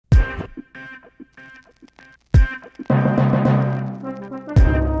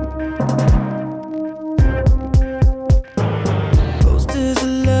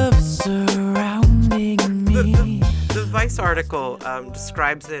article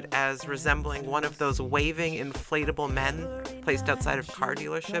describes it as resembling one of those waving inflatable men placed outside of car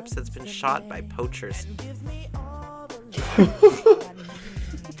dealerships that's been shot by poachers.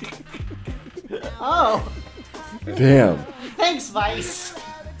 Oh. Damn. Thanks, Vice.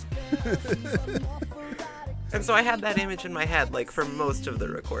 And so I had that image in my head, like, for most of the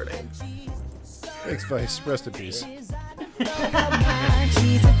recording. Thanks, Vice. Rest in peace. She's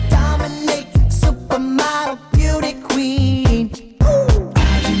a dominating supermodel beauty queen.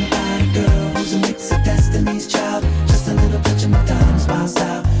 I dream about a girl who's a mix of Destiny's Child. Just a little touch of Madonna's wild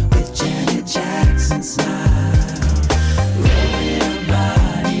style with Janet Jackson's smile. Rolling her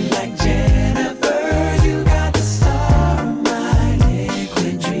body like Jennifer. You got the star of my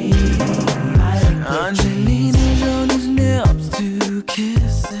liquid dream. Angelina Jolie's nips to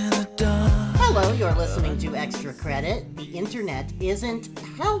kiss in the dark. Hello, you're listening to Extra Credit. The internet isn't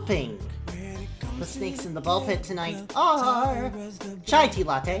helping. The snakes in the ball pit tonight are Chai Tea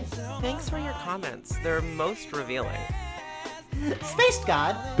Latte, Thanks for your comments. They're most revealing. Spaced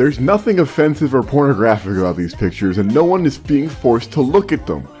God, There's nothing offensive or pornographic about these pictures, and no one is being forced to look at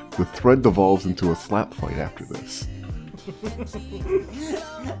them. The thread devolves into a slap fight after this.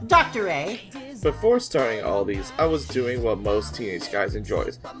 Dr. A, Before starting all these, I was doing what most teenage guys enjoy,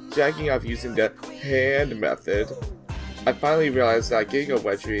 jacking off using the hand method. I finally realized that getting a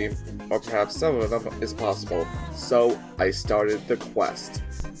wet dream, or perhaps some of them, is possible, so I started the quest.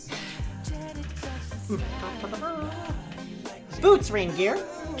 Boots Rain Gear,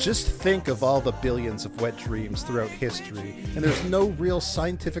 Just think of all the billions of wet dreams throughout history, and there's no real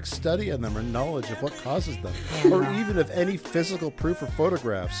scientific study on them or knowledge of what causes them, or even of any physical proof or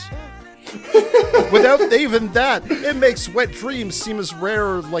photographs. Without even that, it makes wet dreams seem as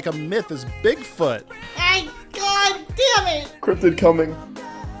rare like a myth as Bigfoot. Ay, God damn it! Cryptid coming.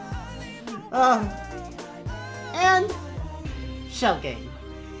 And Shell Game.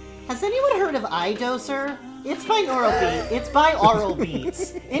 Has anyone heard of iDoser? It's by Oral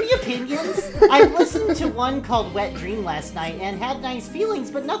Beats. Any opinions? I listened to one called Wet Dream last night and had nice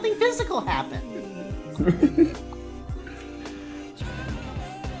feelings, but nothing physical happened.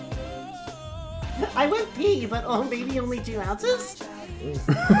 I went pee, but maybe only 2 ounces?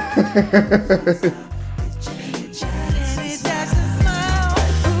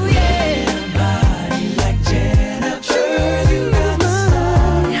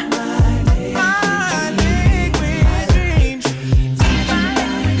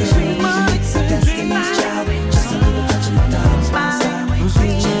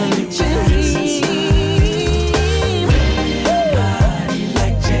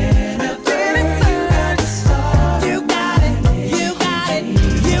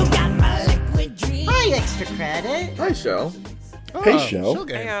 Hi, Shell. Hey, Shell. Shell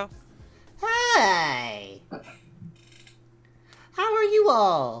Game. Heyo. Hi! How are you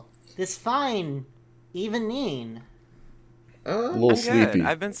all this fine evening? A little I'm good. sleepy.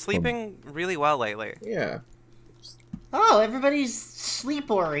 I've been sleeping really well lately. Yeah. Oh, everybody's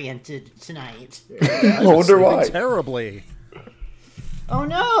sleep-oriented tonight. I wonder why. Terribly. Oh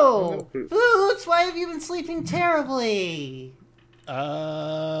no! Boots, why have you been sleeping terribly?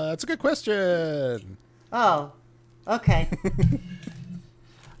 That's a good question. Oh, okay.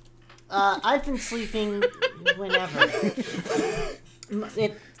 I've been sleeping whenever.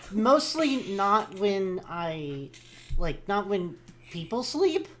 It mostly not when not when people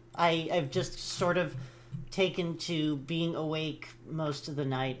sleep. I've just sort of taken to being awake most of the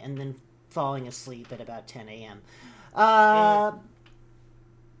night and then falling asleep at about 10 a.m.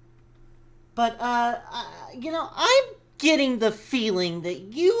 But I'm getting the feeling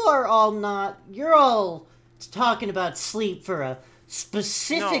that you're all talking about sleep for a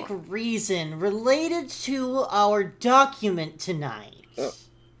specific reason related to our document tonight.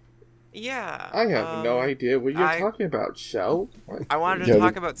 Yeah. I have no idea what you're talking about, Shell. I wanted to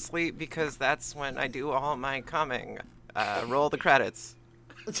talk about sleep because that's when I do all my coming. Roll the credits.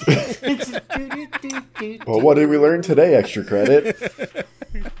 Well, what did we learn today, Extra Credit?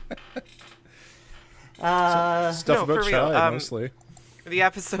 Stuff about Chai, mostly. The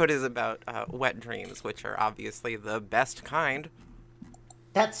episode is about wet dreams, which are obviously the best kind.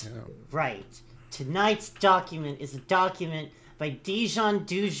 That's right. Tonight's document is a document by Dijon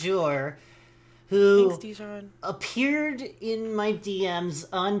Dujour, who Thanks, Dijon. appeared in my DMs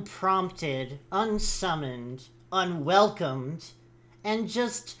unprompted, unsummoned, unwelcomed, and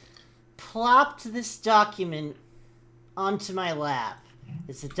just plopped this document onto my lap.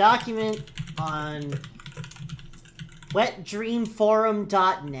 It's a document on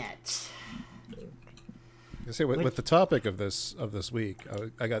wetdreamforum.net. I say with the topic of this week,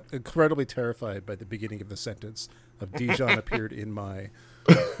 I got incredibly terrified by the beginning of the sentence. of Dijon appeared in my.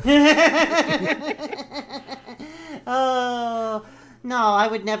 Oh no, I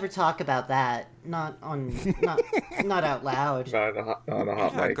would never talk about that. Not out loud. Not on a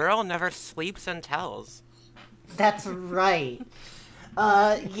hot A mic. girl never sleeps and tells. That's right.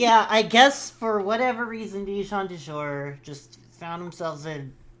 Yeah, I guess for whatever reason, Dijon du jour just found themselves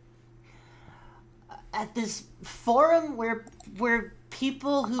at this forum where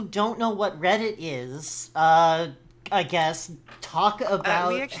people who don't know what Reddit is, I guess, talk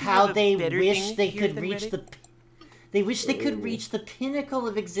about actually how have a they better wish thing they here could than reach Reddit. they wish they could reach the pinnacle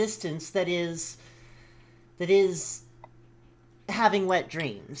of existence that is having wet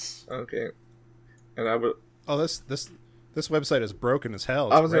dreams. Okay. And I would. Oh, this website is broken as hell.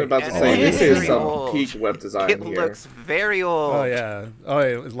 It's I was great. about to And say, it this is is very some old. peak web design It here. looks very old. Oh yeah. Oh,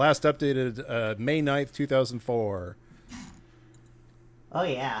 it was last updated May 9th, 2004. Oh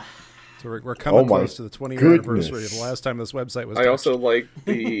yeah. So we're coming Oh my close to the 20-year anniversary of goodness. the last time this website was. I touched. also like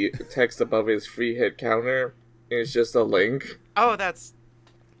the text above his free hit counter. It's just a link. Oh, that's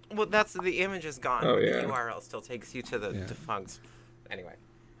the image is gone. Oh, but yeah. The URL still takes you to the defunct. Anyway.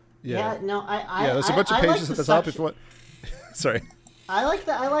 Yeah, no, Yeah, there's a bunch of I like pages at the top. If you want. Sorry. I like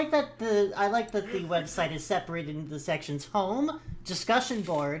that the website is separated into the sections: home, discussion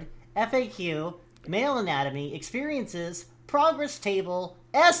board, FAQ, male anatomy, experiences, progress table,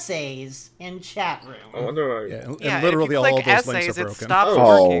 essays, and chat room. I wonder why. Yeah, and Yeah, literally if you all click those links essays, are it broken. stops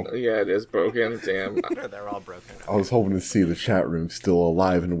Oh. working. Yeah, it is broken. Damn. They're all broken. I was hoping to see the chat room still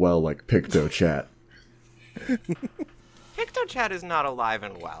alive and well like PictoChat. PictoChat is not alive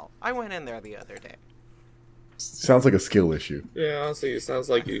and well. I went in there the other day. Sounds like a skill issue. Yeah, honestly, it sounds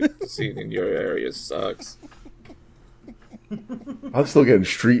like you scene in your area sucks. I'm still getting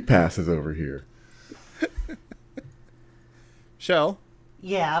street passes over here. Shell,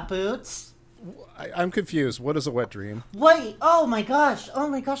 Yeah, Boots. I'm confused. What is a wet dream? Wait, oh my gosh,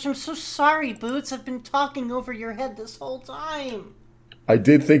 I'm so sorry, Boots. I've been talking over your head this whole time. I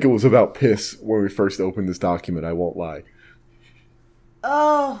did think it was about piss when we first opened this document, I won't lie.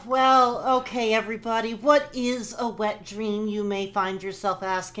 Oh, well, okay, everybody. What is a wet dream, you may find yourself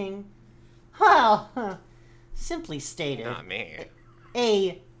asking? Well, simply stated, Not me.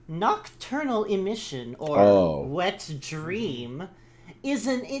 a nocturnal emission, or Oh. wet dream, is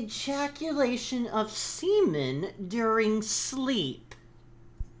an ejaculation of semen during sleep.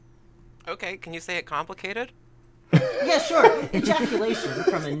 Okay, can you say it complicated? Yeah, sure. Ejaculation,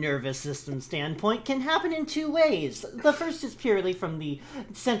 from a nervous system standpoint, can happen in two ways. The first is purely from the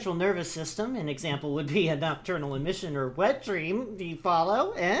central nervous system. An example would be a nocturnal emission or wet dream. Do you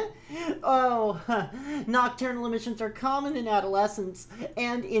follow? Oh, nocturnal emissions are common in adolescents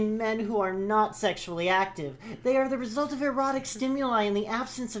and in men who are not sexually active. They are the result of erotic stimuli in the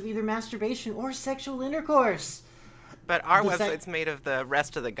absence of either masturbation or sexual intercourse. But our Does that- website's made of the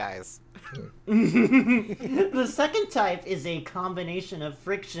rest of the guys. The second type is a combination of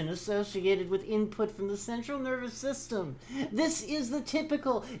friction associated with input from the central nervous system. This is the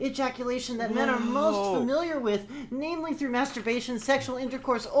typical ejaculation that men are most familiar with, namely through masturbation, sexual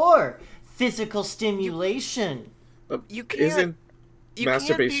intercourse, or physical stimulation. You can't. Isn't you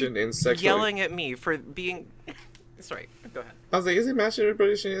masturbation can't be in sexual... yelling at me for being. Sorry, go ahead. I was like, isn't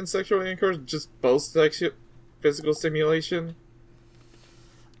masturbation and sexual intercourse just both physical stimulation?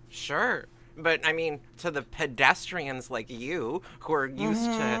 Sure. But, I mean, to the pedestrians like you, who are used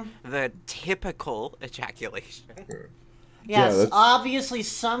to the typical ejaculation. Yes, that's- obviously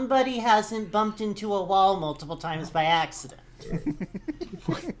somebody hasn't bumped into a wall multiple times by accident.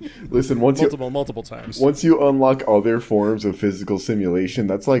 Listen, Multiple times. once you unlock other forms of physical simulation,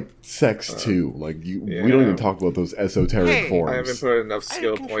 that's like sex too. Like we don't yeah. even talk about those esoteric Hey, forms. I haven't put enough I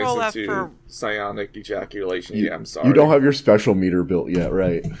skill didn't control points that into for- psionic ejaculation. You, Yeah, I'm sorry. you don't have your special meter built yet,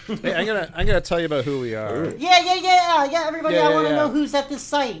 right? Hey, I'm gonna tell you about who we are. Yeah, everybody, Yeah, I yeah, want to yeah. know who's at this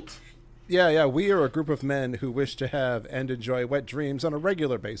site. Yeah, we are a group of men who wish to have and enjoy wet dreams on a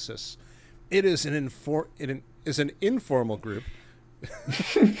regular basis. It is an informal group.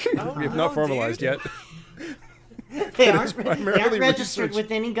 We have not formalized dude. yet. They is aren't primarily registered research.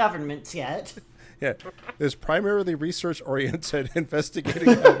 with any governments yet. Yeah, it's primarily research oriented,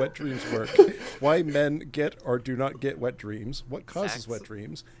 investigating how wet dreams work, why men get or do not get wet dreams, what causes Sex. wet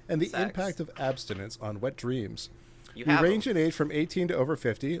dreams, and the Sex. impact of abstinence on wet dreams. You We have range in age from 18 to over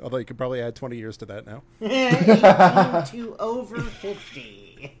 50, although you could probably add 20 years to that now. 18 to over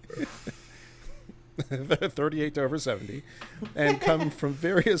 50. 38 to over 70, and come from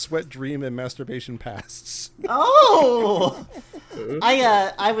various wet dream and masturbation pasts. Oh!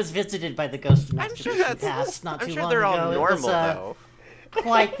 I was visited by the ghost of I'm sure masturbation past not I'm too sure long they're all ago. It was, normal, though.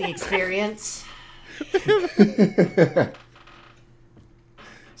 quite the experience.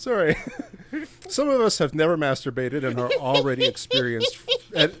 Sorry. Some of us have never masturbated and are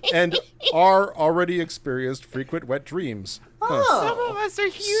already experienced frequent wet dreams. Oh. Some of us are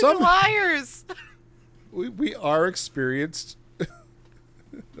huge Some- liars. We are experienced.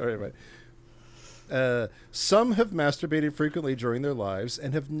 All right, wait. Some have masturbated frequently during their lives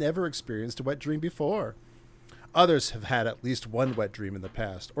and have never experienced a wet dream before. Others have had at least one wet dream in the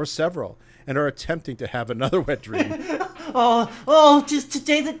past, or several, and are attempting to have another wet dream. Oh, just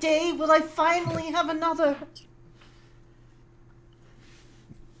today the day will I finally have another.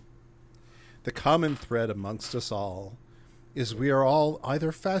 The common thread amongst us all is we are all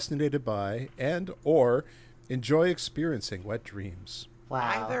either fascinated by and or enjoy experiencing wet dreams.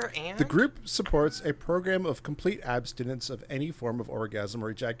 Wow. Either and. The group supports a program of complete abstinence of any form of orgasm or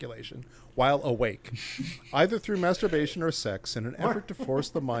ejaculation while awake, either through masturbation or sex, in an effort to force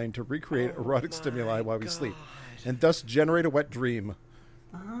the mind to recreate erotic stimuli while we sleep, and thus generate a wet dream.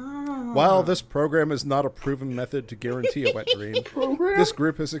 While this program is not a proven method to guarantee a wet dream, this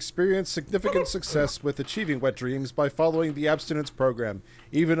group has experienced significant success with achieving wet dreams by following the abstinence program,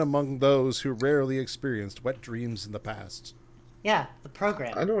 even among those who rarely experienced wet dreams in the past. Yeah, the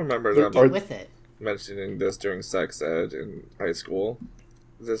program. I don't remember Get them with it. mentioning this during sex ed in high school.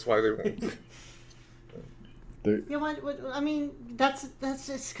 Is this why they won't? Yeah, what, I mean, that's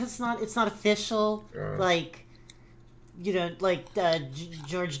just because it's not official. Like, you know, like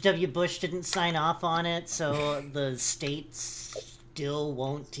George W. Bush didn't sign off on it, so the states still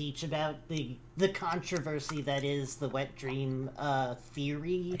won't teach about the controversy that is the wet dream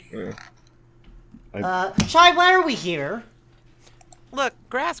theory. Shai, why are we here? Look,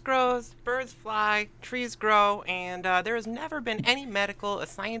 grass grows, birds fly, trees grow, and there has never been any medical or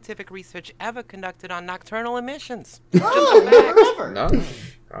scientific research ever conducted on nocturnal emissions. Forever. No.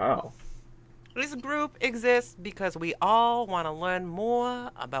 Wow. This group exists because we all want to learn more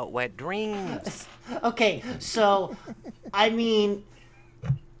about wet dreams. Okay, so, I mean,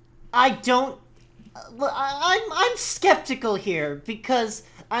 I don't. I'm skeptical here because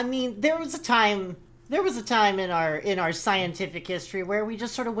I mean there was a time in our scientific history where we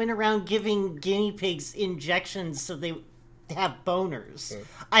just sort of went around giving guinea pigs injections so they have boners.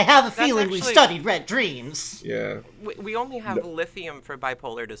 I have a feeling we studied wet dreams. Yeah. We only have lithium for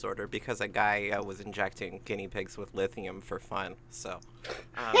bipolar disorder because a guy was injecting guinea pigs with lithium for fun. So,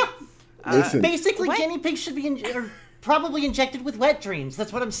 Listen, Basically, What? guinea pigs should be probably injected with wet dreams.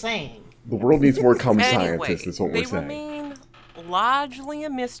 That's what I'm saying. the world needs more common anyway, scientists, is what they we're saying. remain largely a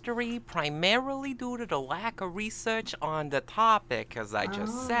mystery, primarily due to the lack of research on the topic, as I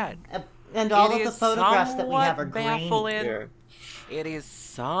just said. And all It of the is photographs that we have are somewhat grainy. baffling. Yeah. It is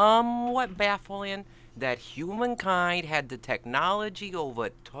somewhat baffling that humankind had the technology over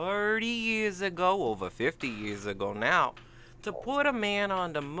 30 years ago, over 50 years ago now, to put a man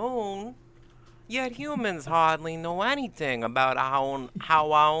on the moon, yet humans hardly know anything about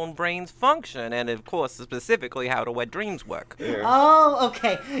how our own brains function, and of course, specifically how the wet dreams work. Oh,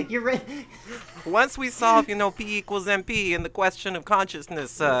 okay. You're right. Once we solve, P equals MP and the question of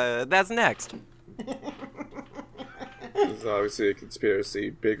consciousness, that's next. This is obviously a conspiracy.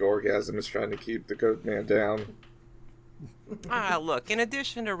 Big Orgasm is trying to keep the goat man down. Look, in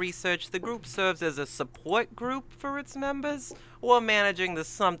addition to research, the group serves as a support group for its members while managing the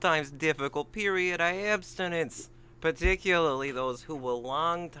sometimes difficult period of abstinence, particularly those who were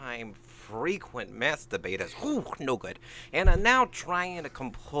long-time frequent masturbators, no good, and are now trying to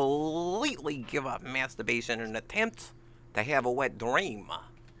completely give up masturbation in an attempt to have a wet dream.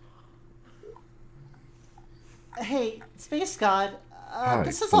 Hey, Space God, Hi,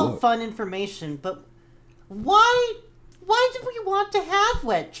 this is all hello. fun information, but why do we want to have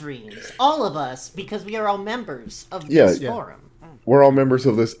wet dreams? All of us, because we are all members of this Yeah. forum. We're all members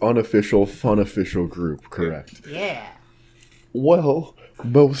of this unofficial, fun-official group, correct? Yeah. Well,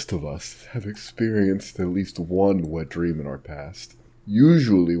 most of us have experienced at least one wet dream in our past,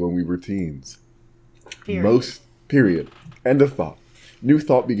 usually when we were teens. Period. Period. End of thought. New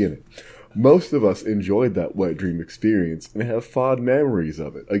thought beginning. Most of us enjoyed that wet dream experience and have fond memories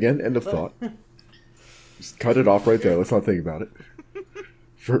of it. Again, end of thought. Just cut it off right there. Let's not think about it.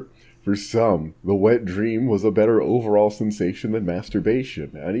 For some, the wet dream was a better overall sensation than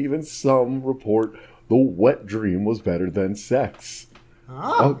masturbation, and even some report the wet dream was better than sex.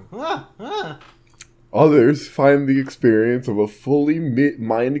 Others find the experience of a fully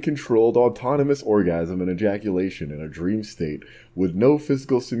mind-controlled autonomous orgasm and ejaculation in a dream state with no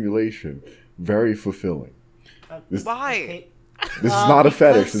physical stimulation very fulfilling. Why? Okay. This is not a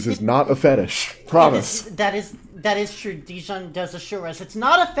fetish. because This is not a fetish. Promise. That is true. Dijon does assure us it's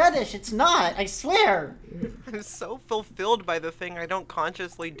not a fetish. It's not. I swear. I'm so fulfilled by the thing I don't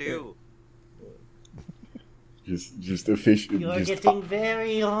consciously do. Just efficient. You're Just getting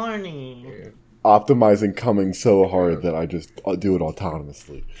very horny. optimizing coming so hard that I'll do it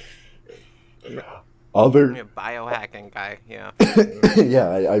autonomously. Other Yeah, biohacking guy, yeah.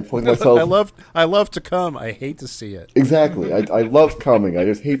 yeah, I point myself. I love to come. I hate to see it. Exactly. I love coming. I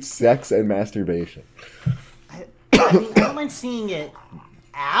just hate sex and masturbation. I mean, I don't mind seeing it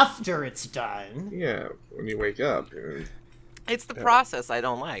after it's done. Yeah, when you wake up. It's the process I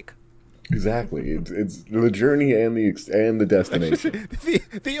don't like. Exactly. It's the journey and the destination.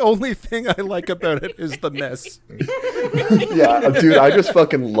 The only thing I like about it is the mess. Yeah, dude, I just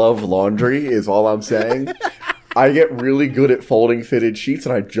fucking love laundry is all I'm saying. I get really good at folding fitted sheets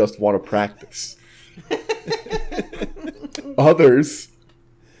and I just want to practice. Others,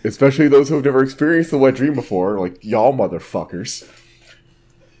 especially those who have never experienced the wet dream before, like y'all motherfuckers,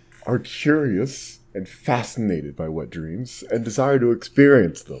 are curious and fascinated by wet dreams and desire to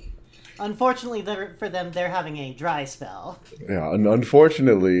experience them. Unfortunately, for them, they're having a dry spell. Yeah, and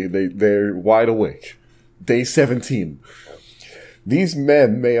unfortunately, they're wide awake. Day 17. These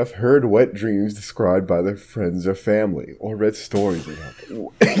men may have heard wet dreams described by their friends or family, or read stories about them.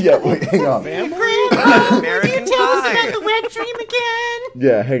 Yeah, wait, hang on. Grandma, American can you tell us Pie. about the wet dream again?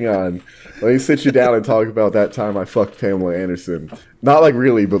 Yeah, hang on. Let me sit you down and talk about that time I fucked Pamela Anderson. Not like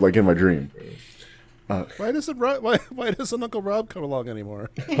really, but like in my dream. Why doesn't Uncle Rob come along anymore?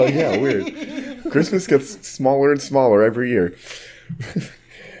 Oh yeah, weird. Christmas gets smaller and smaller every year.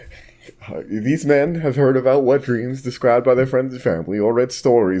 These men have heard about wet dreams described by their friends and family, or read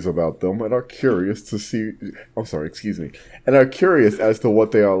stories about them, and are curious to see. Oh, sorry, excuse me. And are curious as to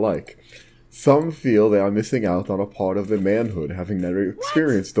what they are like. Some feel they are missing out on a part of their manhood, having never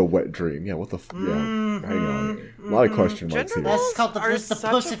experienced a wet dream. Yeah, what the? Yeah, hang on. A lot of question marks here. That's called Are the such a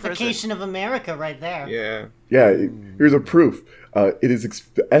pussification of America right there. Yeah. Yeah, here's a proof. It is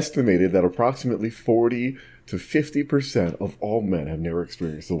estimated that approximately 40 to 50% of all men have never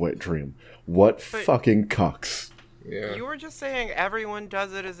experienced a wet dream. What fucking cucks. Yeah. You were just saying everyone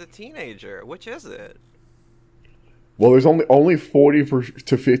does it as a teenager. Which is it? Well, there's only 40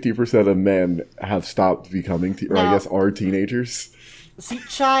 to 50% of men have stopped becoming, or I No. guess are teenagers. See,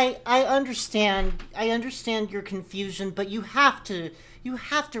 Chai, I understand your confusion, but you have to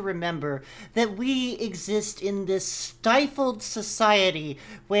remember that we exist in this stifled society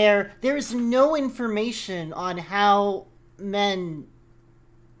where there is no information on how men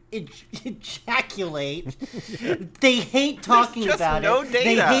ejaculate. They hate talking just about no it.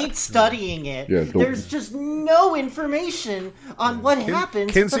 They data. hate studying it. Yeah, There's just no information on what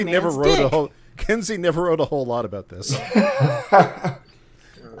happens. Kinsey with a never man's wrote dick. Kinsey never wrote a whole lot about this.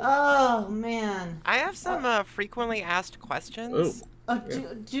 Oh man. I have some frequently asked questions.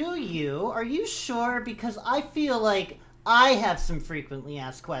 Do you? Are you sure? Because I feel like I have some frequently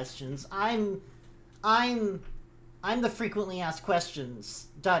asked questions. I'm the frequently asked questions.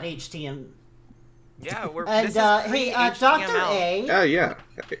 .htm. Yeah, we're And this is hey, Dr. pre-HTML. A, Oh, yeah.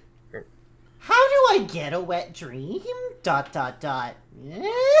 how do I get a wet dream? ...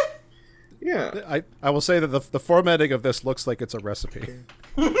 Eh? Yeah. I will say that the formatting of this looks like it's a recipe.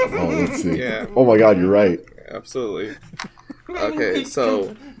 Oh, let's see. Yeah. Oh my god, you're right. Absolutely. Okay,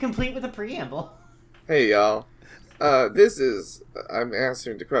 so, complete with a preamble. hey, y'all. I'm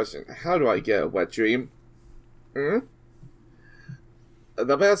answering the question, how do I get a wet dream? The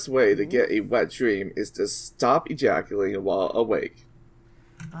best way to get a wet dream is to stop ejaculating while awake.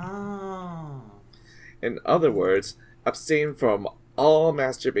 Oh. In other words, abstain from all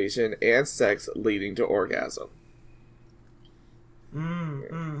masturbation and sex leading to orgasm.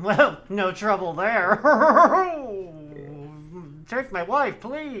 Well, no trouble there. Take my wife,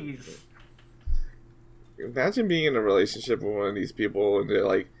 please. Imagine being in a relationship with one of these people and they're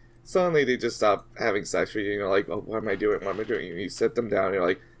like, suddenly they just stop having sex with you and you're like, oh, what am I doing? What am I doing? And you sit them down and you're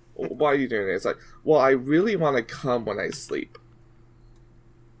like, well, why are you doing it? It's like, well, I really want to come when I sleep.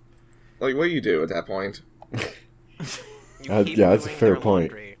 Like, what do you do at that point? You keep yeah, that's a doing fair their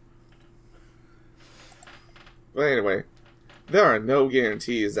point. laundry. But anyway, there are no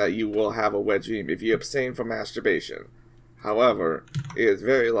guarantees that you will have a wet dream if you abstain from masturbation. However, it is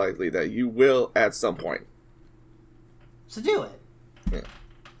very likely that you will at some point. So do it.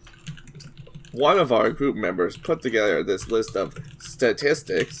 One of our group members put together this list of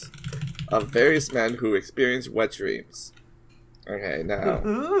statistics of various men who experience wet dreams. Okay, now,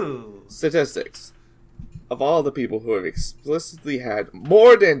 Ooh. statistics. Of all the people who have explicitly had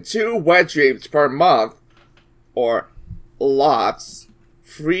more than 2 wet dreams per month, or lots,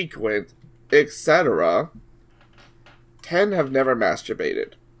 frequent, etc. 10 have never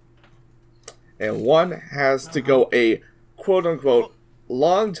masturbated. And 1 has to go a quote-unquote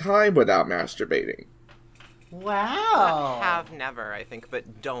long time without masturbating. Wow. Have never, I think,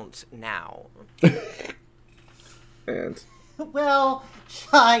 but don't now. And Well,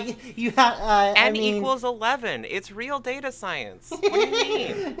 Shy, you have. N equals 11. It's real data science. What do you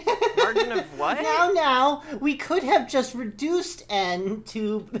mean? Margin of what? Now, we could have just reduced N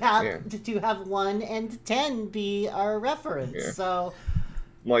to have 1 and 10 be our reference. Yeah. So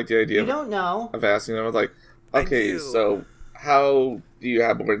like the idea you don't know. of asking them, like, okay, do. so how do you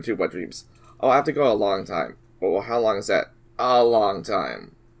have more than 2 wet dreams? Oh, I have to go a long time. Well, how long is that? A long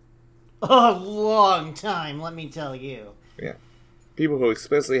time. A long time, let me tell you. Yeah. People who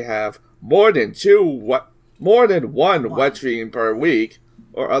explicitly have more than one wet dream per week,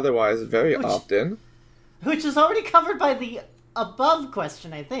 or otherwise very often. Which is already covered by the above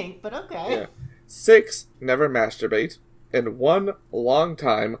question, I think, but okay. Yeah. 6 never masturbate, and 1 long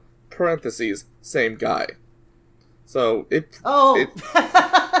time, parentheses, same guy. So it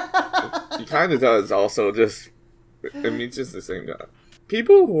kind of does also just, it means just the same guy.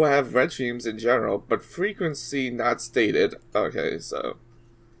 People who have wet dreams in general, but frequency not stated. Okay, so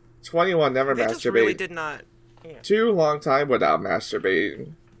 21 never They masturbate. just really did not. Yeah. 2 long time without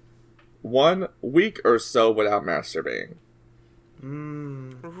masturbating. 1 week or so without masturbating.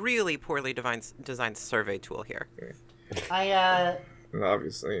 Really poorly designed survey tool here. I And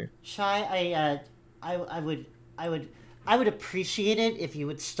obviously, Shy, I would appreciate it if you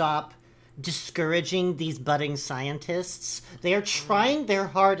would stop discouraging these budding scientists. They are trying their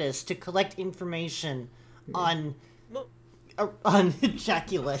hardest to collect information on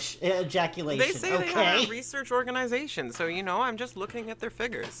ejaculation. They say okay? they are a research organization, so I'm just looking at their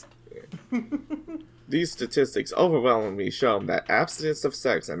figures. these statistics overwhelmingly show that abstinence of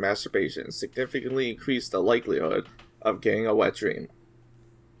sex and masturbation significantly increase the likelihood of getting a wet dream.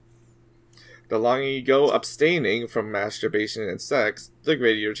 The longer you go abstaining from masturbation and sex, the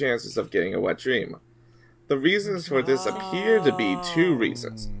greater your chances of getting a wet dream. The reasons for this appear to be 2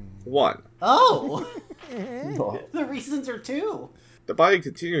 reasons. 1. Oh, No. the reasons are 2. The body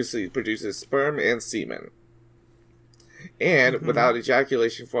continuously produces sperm and semen. And without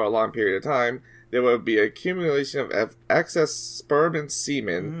ejaculation for a long period of time, there will be accumulation of excess sperm and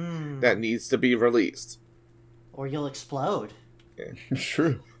semen that needs to be released. Or you'll explode.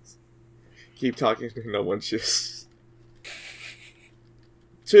 True. Keep talking, no one just.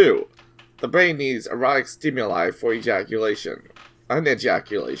 2. The brain needs erotic stimuli for an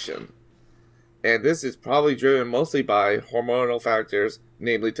ejaculation. And this is probably driven mostly by hormonal factors,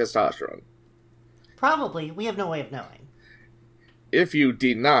 namely testosterone. Probably. We have no way of knowing. If you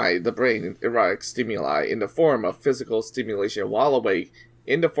deny the brain erotic stimuli in the form of physical stimulation while awake,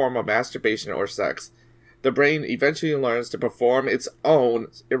 in the form of masturbation or sex, the brain eventually learns to perform its own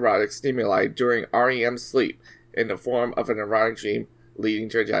erotic stimuli during REM sleep in the form of an erotic dream leading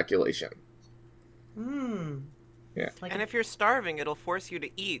to ejaculation. Yeah. Like And if you're starving, it'll force you to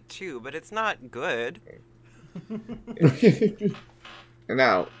eat too, but it's not good. And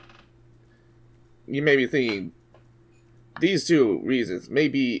now, you may be thinking, these 2 reasons may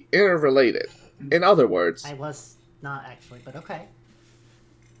be interrelated. In other words, I was not actually, but okay.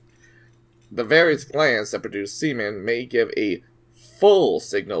 the various glands that produce semen may give a full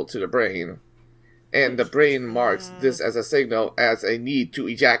signal to the brain, and the brain marks this as a signal as a need to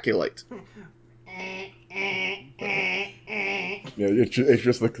ejaculate. Yeah, it's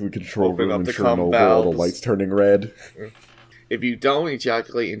just like the control Open room up in the cum Chernobyl, all the valves. lights turning red. If you don't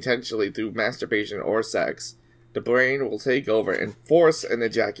ejaculate intentionally through masturbation or sex, the brain will take over and force an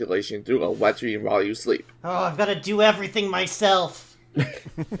ejaculation through a wet dream while you sleep. Oh, I've got to do everything myself.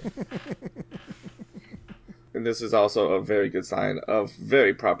 And this is also a very good sign of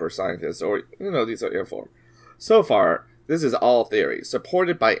very proper scientists, or, these are informed. So far, this is all theory,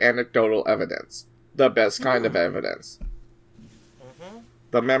 supported by anecdotal evidence. The best kind of evidence.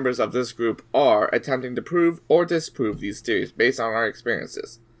 The members of this group are attempting to prove or disprove these theories based on our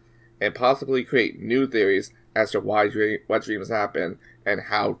experiences, and possibly create new theories as to why wet dreams happen and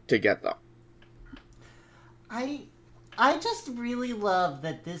how to get them. I just really love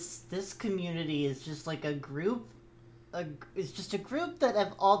that this community is just like a group. It's just a group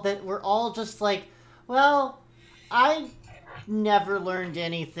that we're all just like, well, I never learned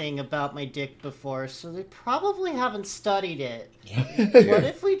anything about my dick before, so they probably haven't studied it. What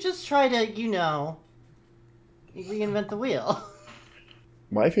if we just try to, reinvent the wheel?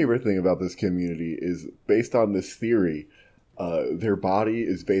 My favorite thing about this community is based on this theory. Their body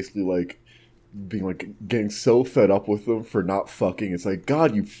is basically like being like getting so fed up with them for not fucking. It's like,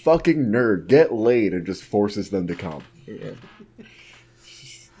 God, you fucking nerd, get laid, and just forces them to come. Yeah.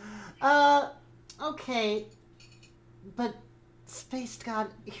 Okay. But, Spaced God,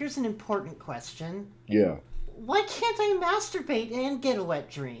 here's an important question. Yeah. Why can't I masturbate and get a wet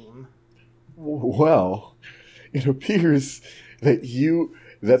dream? Well, it appears that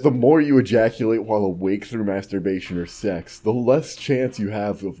the more you ejaculate while awake through masturbation or sex, the less chance you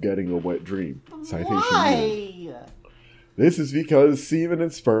have of getting a wet dream. Citation Why? This is because semen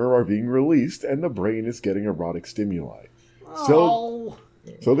and sperm are being released and the brain is getting erotic stimuli. Oh.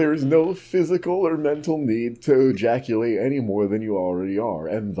 So there is no physical or mental need to ejaculate any more than you already are,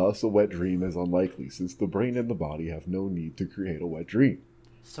 and thus a wet dream is unlikely, since the brain and the body have no need to create a wet dream.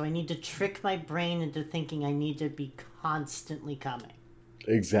 So I need to trick my brain into thinking I need to be constantly coming.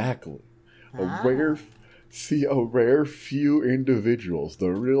 Exactly. A rare few individuals, the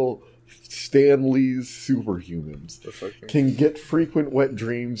real Stan Lee's superhumans, can get frequent wet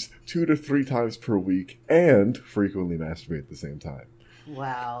dreams 2 to 3 times per week and frequently masturbate at the same time.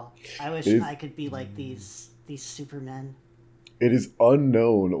 Wow. I wish I could be like these supermen. It is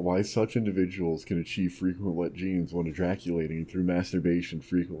unknown why such individuals can achieve frequent wet dreams when ejaculating through masturbation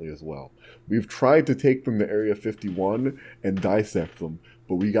frequently as well. We've tried to take them to Area 51 and dissect them,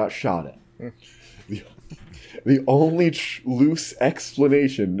 but we got shot at. The only loose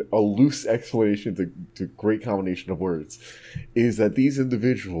explanation to great combination of words, is that these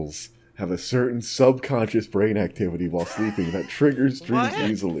individuals have a certain subconscious brain activity while sleeping that triggers dreams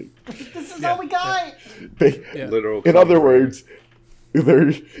easily. This is all we got! Literal. In other words,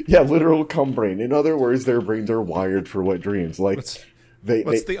 literal cum brain. In other words, their brains are wired for wet dreams. Like What's they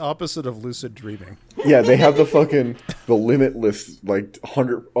the opposite of lucid dreaming? yeah, they have the limitless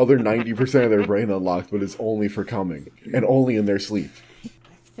 90% of their brain unlocked, but it's only for coming and only in their sleep.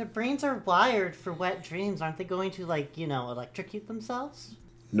 If their brains are wired for wet dreams, aren't they going to electrocute themselves?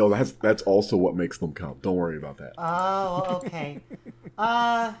 No, that's also what makes them come. Don't worry about that. Oh, okay.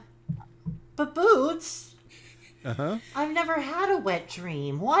 But Boots, I've never had a wet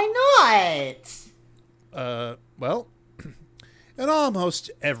dream. Why not? Well, in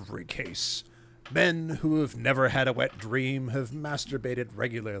almost every case, men who have never had a wet dream have masturbated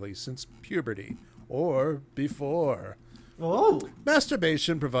regularly since puberty or before. Oh.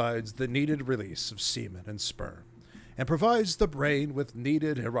 Masturbation provides the needed release of semen and sperm, and provides the brain with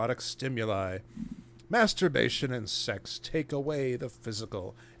needed erotic stimuli. Masturbation and sex take away the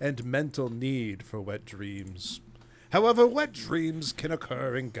physical and mental need for wet dreams. However, wet dreams can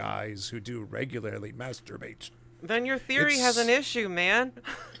occur in guys who do regularly masturbate. Then your theory has an issue, man.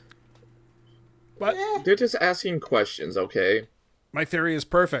 But They're just asking questions, okay? my theory is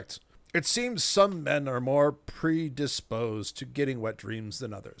perfect. It seems some men are more predisposed to getting wet dreams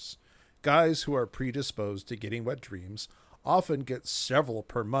than others. Guys who are predisposed to getting wet dreams often get several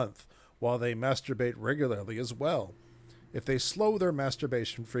per month, while they masturbate regularly as well. If they slow their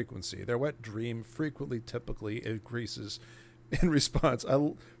masturbation frequency, their wet dream typically increases in response.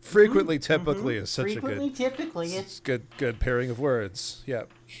 Typically is such Typically. It's good pairing of words. Yeah.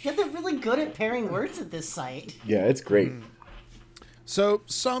 Yeah, they're really good at pairing words at this site. Yeah, it's great. So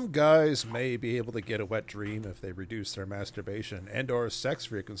some guys may be able to get a wet dream if they reduce their masturbation and or sex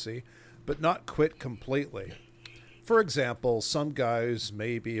frequency, but not quit completely. For example, some guys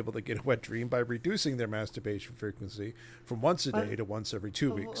may be able to get a wet dream by reducing their masturbation frequency from once a day to once every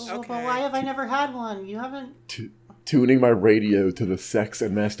 2 weeks. But why have I never had one? You haven't... Tuning my radio to the sex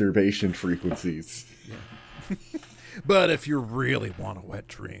and masturbation frequencies. But if you really want a wet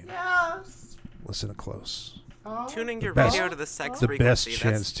dream, Yes. listen close. Tuning your best- radio to the sex The frequency. best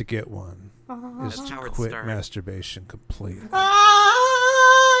chance to get one is That's to Howard quit Stern. masturbation completely.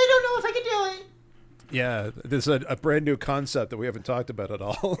 I don't know if I can do it. Yeah, there's a brand new concept that we haven't talked about at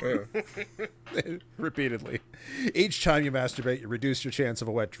all. Repeatedly. Each time you masturbate, you reduce your chance of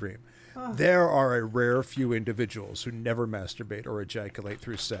a wet dream. There are a rare few individuals who never masturbate or ejaculate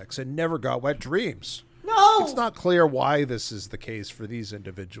through sex and never got wet dreams. No. It's not clear why this is the case for these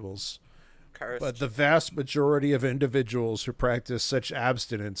individuals. Cursed. But the vast majority of individuals who practice such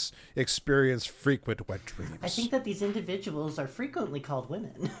abstinence experience frequent wet dreams. I think that these individuals are frequently called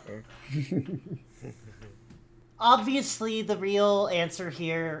women. Obviously, the real answer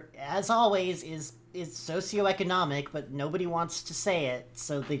here, as always, is socioeconomic, but nobody wants to say it,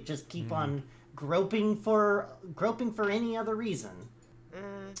 so they just keep on groping for any other reason.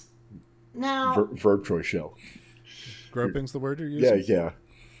 Now, Verb choice show. Groping's the word you're Yeah, using? yeah.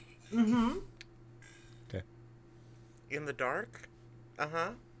 Okay. In the dark?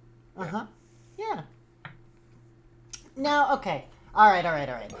 yeah. Now, okay.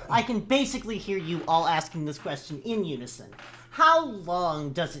 Alright. I can basically hear you all asking this question in unison. How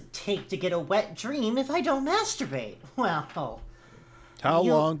long does it take to get a wet dream if I don't masturbate? Well, How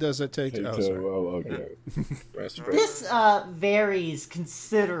You- long does it take? Oh, sorry. Okay. Masturbate. this varies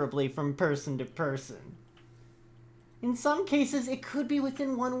considerably from person to person. In some cases, it could be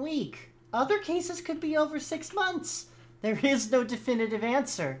within 1 week. Other cases could be over 6 months. There is no definitive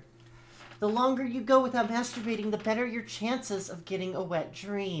answer. The longer you go without masturbating, the better your chances of getting a wet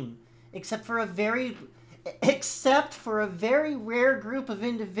dream. Except for a very rare group of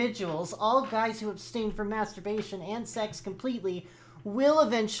individuals, all guys who abstain from masturbation and sex completely will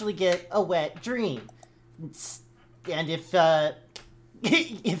eventually get a wet dream. And if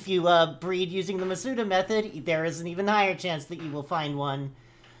if you breed using the Masuda method, there is an even higher chance that you will find one.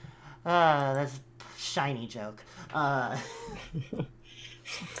 That's a shiny joke.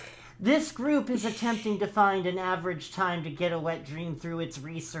 This group is attempting to find an average time to get a wet dream through its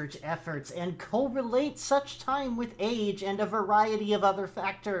research efforts and correlate such time with age and a variety of other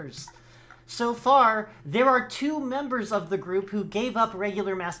factors. So far, there are 2 members of the group who gave up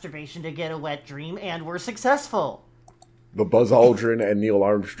regular masturbation to get a wet dream and were successful. The Buzz Aldrin and Neil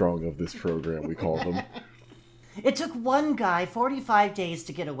Armstrong of this program, we call them. It took one guy 45 days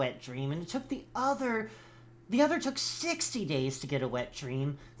to get a wet dream, and it took the other took 60 days to get a wet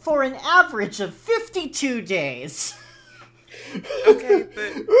dream, for an average of 52 days. Okay,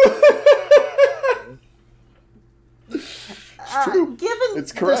 but True. Given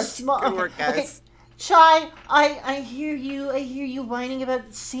It's the correct. small, Good work, guys. Okay, Chai, I hear you whining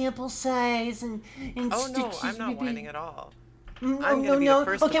about sample size and oh no, I'm not whining at all. No, I'm gonna be the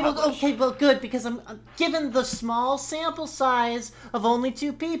first to publish. Okay, well, good, because I'm given the small sample size of only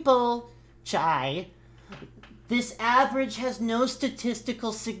 2 people, Chai. This average has no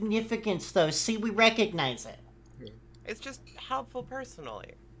statistical significance, though. See, we recognize it. It's just helpful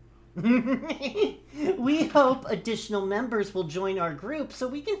personally. We hope additional members will join our group so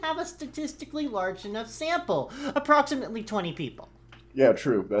we can have a statistically large enough sample, approximately 20 people. Yeah,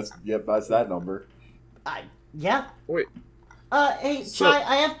 true. That's that number. Yeah. Wait, Hey, So- Chai,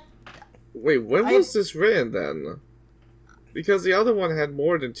 I have. wait, when was this written then? Because the other one had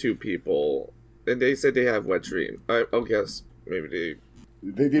more than 2 people, and they said they have wet dream. I'll guess maybe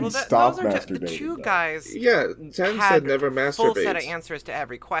They didn't Well, stop those are just the masturbating. 2 though. guys. yeah, 10 had said never full set of masturbate. answers to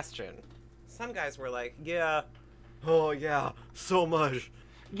every question. Some guys were like, yeah, oh yeah, so much.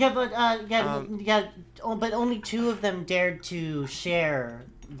 Yeah, but but only 2 of them dared to share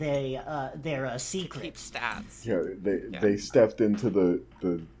their Keep secrets. Yeah, stats. they stepped into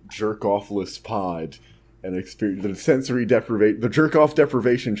the jerk offless pod and experienced the sensory deprivation, the jerk off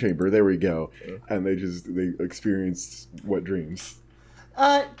deprivation chamber. There we go, and they experienced wet dreams.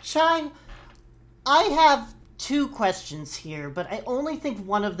 Chai, I have 2 questions here, but I only think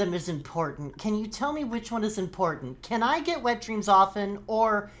one of them is important. Can you tell me which one is important? Can I get wet dreams often,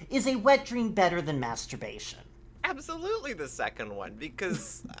 or is a wet dream better than masturbation? Absolutely the second one,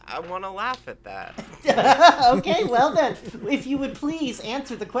 because I want to laugh at that. Okay, well then, if you would please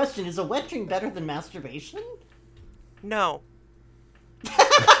answer the question, is a wet dream better than masturbation? No.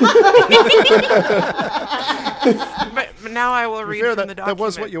 but now I will read Fair, from the that document.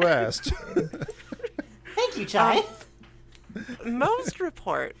 was what you asked. Thank you, Chai. Most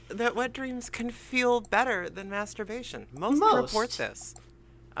report that wet dreams can feel better than masturbation. Most report this.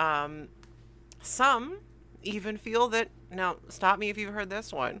 Some even feel that, now stop me if you've heard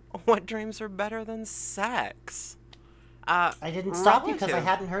this one, wet dreams are better than sex. I didn't stop you because I relative-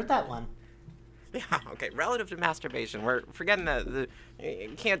 hadn't heard that one. Yeah, okay, relative to masturbation, we're forgetting the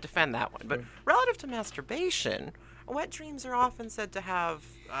you can't defend that one, but relative to masturbation, wet dreams are often said to have,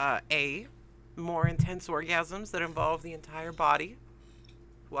 more intense orgasms that involve the entire body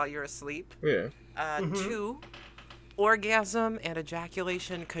while you're asleep. Yeah. 2, orgasm and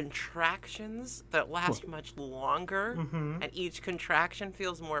ejaculation contractions that last much longer, and each contraction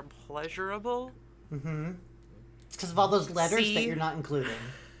feels more pleasurable. It's because of all those letters that See? you're not including.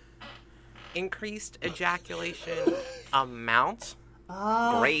 Increased ejaculation amount.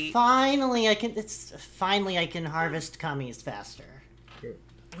 Oh, Great. finally I can harvest cummies faster.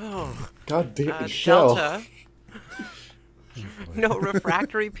 Oh, God damn it, Shell. Delta. No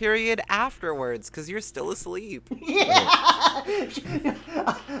refractory period afterwards, because you're still asleep. Yeah.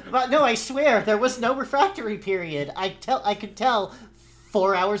 But no, I swear there was no refractory period. I could tell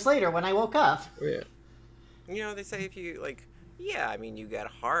 4 hours later when I woke up. Yeah. You know, they say if you, yeah, I mean, you get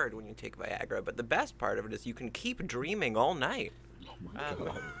hard when you take Viagra, but the best part of it is you can keep dreaming all night.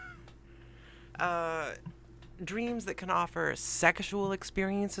 dreams that can offer sexual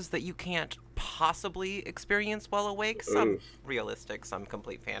experiences that you can't possibly experience while awake. Some realistic, some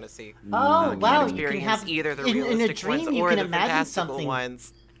complete fantasy. Oh, wow, you can Experience have either the in a realistic dream ones you or can the imagine fantastical something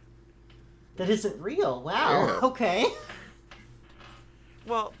ones. that isn't real. Wow. Yeah. Okay.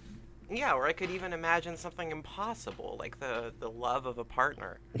 Well, yeah, or I could even imagine something impossible, like the love of a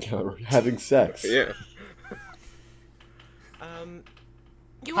partner. Having sex. Yeah.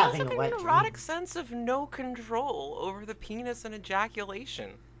 You Having also a get wet an erotic sense of no control over the penis and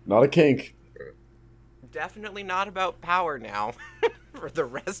ejaculation. Not a kink. Definitely not about power now for the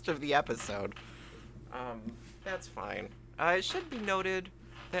rest of the episode. That's fine. It should be noted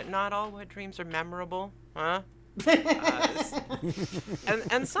that not all wet dreams are memorable, huh?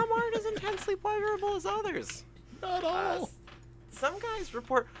 And some aren't as intensely pleasurable as others. Not all. Some guys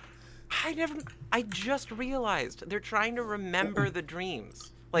report. I just realized they're trying to remember the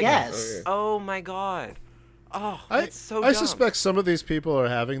dreams. Like, Yes. oh my god. Oh, that's so I dumb. suspect some of these people are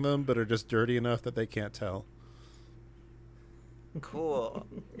having them, but are just dirty enough that they can't tell. Cool.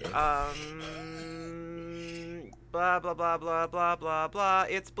 Blah, blah, blah, blah, blah, blah, blah.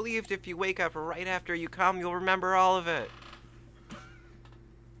 It's believed if you wake up right after you come, you'll remember all of it.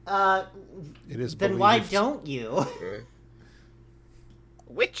 It is. Then why believed. don't you?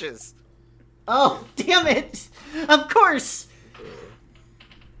 Witches. Oh, damn it! Of course!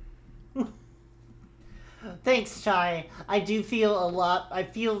 Thanks, Chai. I do feel a lot. I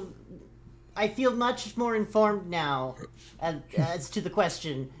feel much more informed now as to the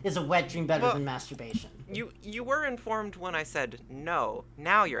question: is a wet dream better Well, than masturbation? You were informed when I said no.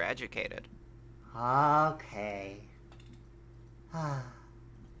 Now you're educated. Okay.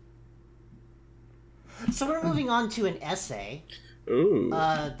 So we're moving on to an essay. Ooh.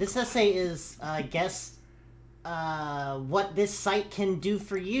 This essay is, I guess, What This Site Can Do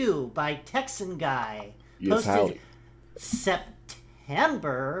For You by Texan Guy. Yes, Posted howdy.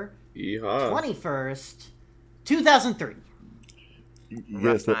 September Yeehaw. 21st, 2003.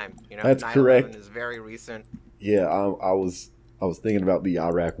 Rough time. You know, that's 9/11 correct. is very recent. Yeah, I was thinking about the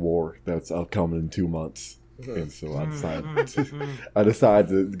Iraq War that's upcoming in 2 months, and so I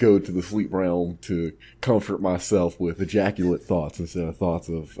decided to go to the sleep realm to comfort myself with ejaculate thoughts instead of thoughts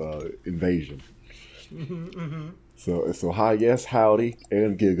of invasion. So hi, yes, howdy,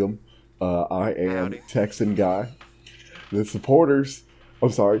 and gig'em. I am Howdy. Texan Guy. The support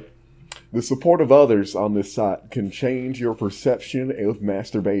of others on this site can change your perception of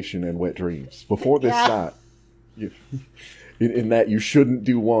masturbation and wet dreams. Before this site, in that you shouldn't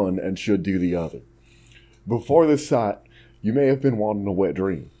do one and should do the other. Before this site, you may have been wanting a wet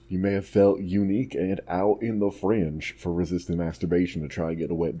dream. You may have felt unique and out in the fringe for resisting masturbation to try and get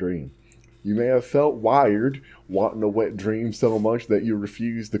a wet dream. You may have felt wired, wanting a wet dream so much that you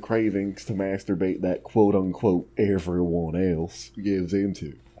refused the cravings to masturbate that quote-unquote everyone else gives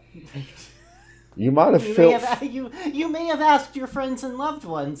into. You might have felt... You may have asked your friends and loved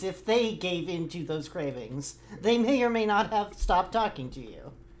ones if they gave into those cravings. They may or may not have stopped talking to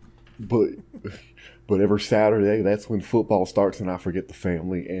you. But every Saturday, that's when football starts and I forget the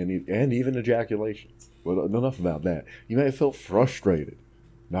family and even ejaculations. But enough about that. You may have felt frustrated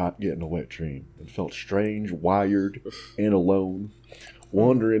not getting a wet dream and felt strange, wired, and alone,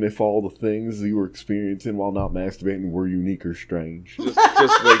 wondering if all the things you were experiencing while not masturbating were unique or strange.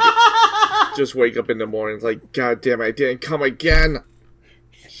 Just wake up in the morning, it's like, God damn it, I didn't come again.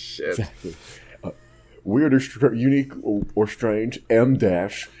 Shit. Exactly. Weird or unique or strange,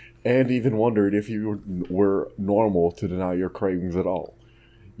 M-dash, and even wondered if you were normal to deny your cravings at all.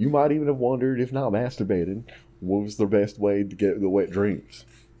 You might even have wondered if not masturbating was the best way to get the wet dreams.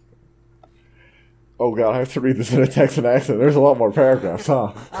 Oh god, I have to read this in a Texan accent. There's a lot more paragraphs, huh?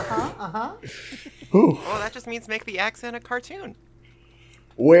 Whew. Oh, that just means make the accent a cartoon.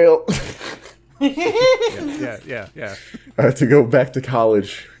 Well, Yeah. I had to go back to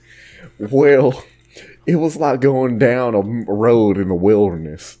college. Well, it was like going down a road in the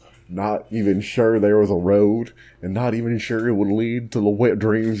wilderness. Not even sure there was a road, and not even sure it would lead to the wet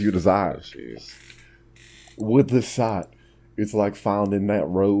dreams you desire. Jeez. With this site, it's like finding that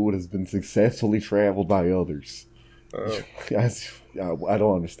road has been successfully traveled by others. Oh. I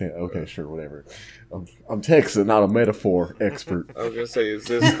don't understand. Okay, sure, whatever. I'm Texan, not a metaphor expert. I was gonna say, is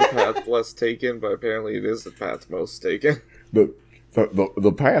this the path less taken? But apparently it is the path most taken.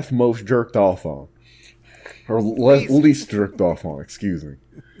 The path most jerked off on. Or least jerked off on, excuse me.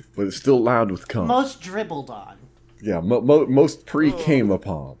 But it's still lined with cum. Most dribbled on. Yeah, most pre-came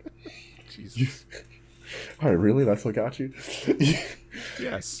upon. Jesus. All right, really? That's what got you?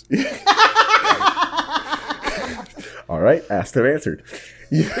 Yes. All right, asked and answered.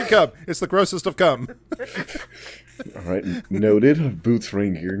 Pre-cum. It's the grossest of cum. All right, noted. Boots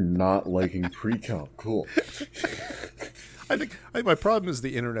rain gear not liking pre-com. Cool. I think my problem is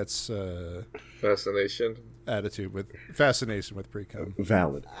the internet's Fascination. fascination with pre-cum.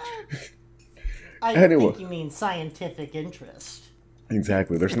 Valid. I Anyway. think you mean scientific interest.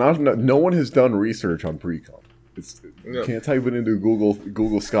 Exactly. There's no one has done research on pre-com. You can't type it into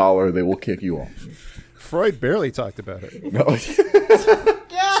Google Scholar; they will kick you off. Freud barely talked about it. No.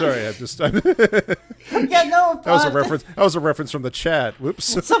 Yeah. Sorry, Yeah, no. that was a reference. That was a reference from the chat. Whoops.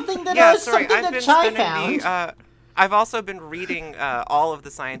 Something that Yeah, something I've that been Chai spending found. I've also been reading all of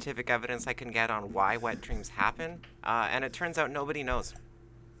the scientific evidence I can get on why wet dreams happen, and it turns out nobody knows.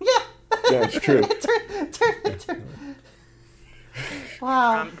 Yeah. Yeah, it's true.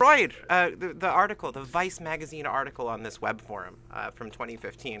 Wow. Freud, the article, the Vice magazine article on this web forum from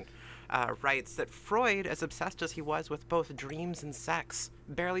 2015, writes that Freud, as obsessed as he was with both dreams and sex,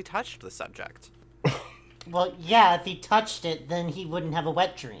 barely touched the subject. Well, yeah, if he touched it, then he wouldn't have a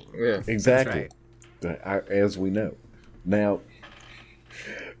wet dream. Yeah. Exactly. As we know. Now,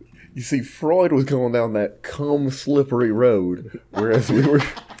 you see, Freud was going down that cum slippery road, whereas we were.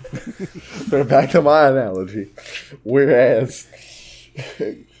 Back to my analogy. Whereas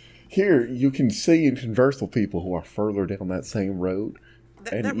here you can see and converse with people who are further down that same road.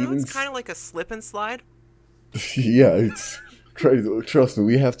 That road's kind of like a slip and slide. Yeah, it's crazy. Trust me,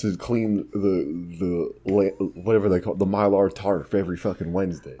 we have to clean the whatever they call it, the Mylar tarp every fucking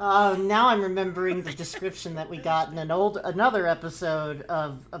Wednesday. Oh, now I'm remembering the description that we got in another episode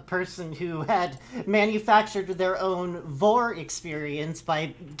of a person who had manufactured their own vor experience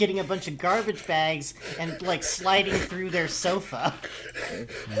by getting a bunch of garbage bags and like sliding through their sofa.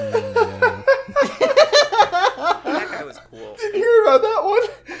 That guy was cool. Didn't hear about that one.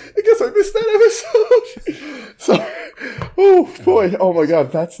 I guess I missed that episode. Sorry. Oh boy. Oh my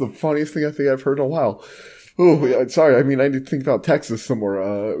god. That's the funniest thing I think I've heard in a while. Oh, yeah, sorry. I mean, I need to think about Texas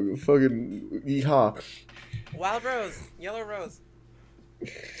somewhere. Fucking yeehaw. Wild rose, yellow rose.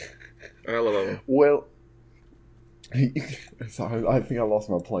 I love him. Well, sorry, I think I lost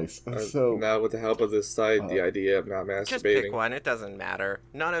my place. So Now, with the help of this site, the idea of not Just pick masturbating. one. It doesn't matter.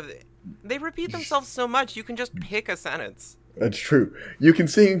 They repeat themselves so much. You can just pick a sentence. that's true. You can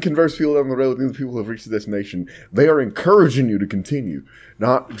see and converse people down the road, and the people who have reached the destination. They are encouraging you to continue,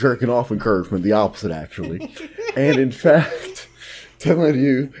 not jerking off encouragement. The opposite, actually, and in fact, telling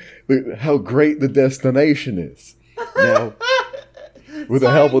you how great the destination is. Now, with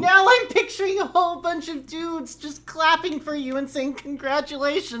the help of Now I'm picturing a whole bunch of dudes just clapping for you and saying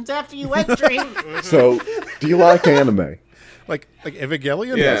congratulations after you wet dream. so, do you like anime? Like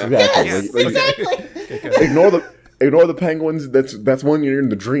Evangelion? Yeah. Exactly. Exactly. Ignore the penguins. That's when you're in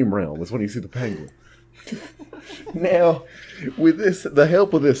the dream realm. That's when you see the penguin. Now, with the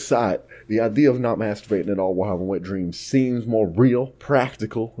help of this site, the idea of not masturbating at all while having wet dreams seems more real,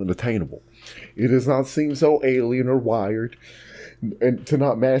 practical, and attainable. It does not seem so alien or wired. And to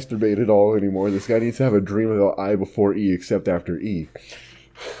not masturbate at all anymore, this guy needs to have a dream about I before E except after E.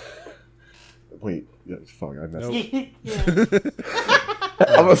 Wait, yeah, fuck, I messed up. Yeah.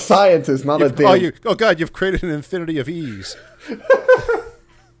 I'm a scientist, not a damn... Oh god, you've created an infinity of E's.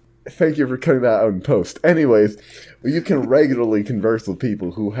 Thank you for cutting that out in post. Anyways, you can regularly converse with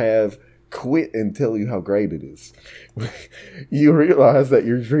people who have quit and tell you how great it is. You realize that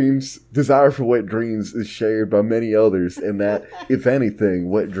your desire for wet dreams is shared by many others, and that, if anything,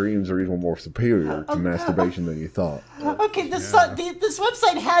 wet dreams are even more superior to masturbation than you thought. Okay, this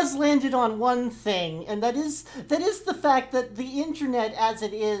website has landed on one thing, and that is the fact that the internet, as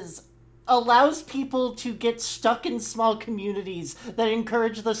it is, allows people to get stuck in small communities that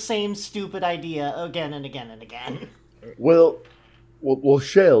encourage the same stupid idea again and again and again. Well,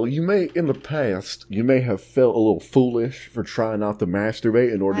 Shell, in the past, you may have felt a little foolish for trying not to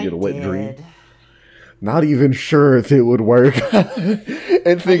masturbate in order to get a wet dream. Not even sure if it would work.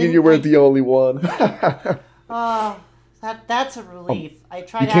 And thinking you weren't the only one. Oh, that's a relief. I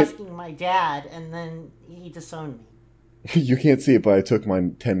tried can't- asking my dad, and then he disowned me. You can't see it, but I took my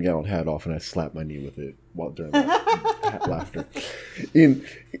 10-gallon hat off and I slapped my knee with it during that laughter.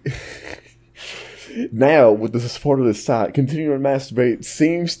 Now, with the support of this site, continuing to masturbate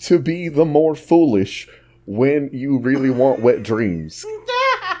seems to be the more foolish when you really want wet dreams.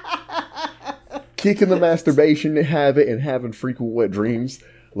 Kicking the masturbation habit and having frequent wet dreams,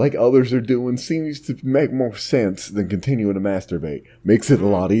 like others are doing, seems to make more sense than continuing to masturbate. Makes it a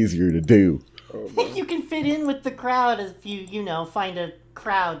lot easier to do. You can fit in with the crowd if you find a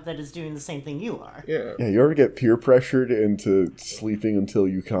crowd that is doing the same thing you are. Yeah. Yeah, you ever get peer pressured into sleeping until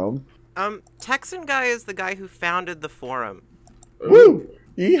you come? Texan guy is the guy who founded the forum. Woo!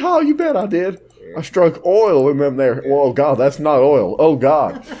 Yeehaw, you bet I did. I struck oil in them there. Well, oh, God, that's not oil. Oh,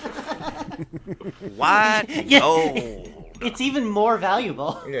 God. What? Yeah. Oh. It's even more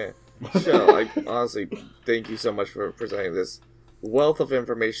valuable. Yeah. So, I honestly thank you so much for presenting this wealth of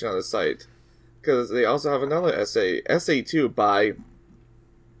information on the site. Because they also have another essay, Essay 2 by...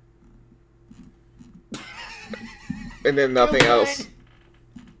 and then nothing else.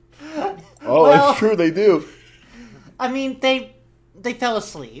 Oh, Well- it's true, they do. I mean, they fell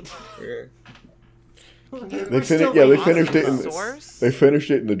asleep. Yeah. They still finished it. Source? They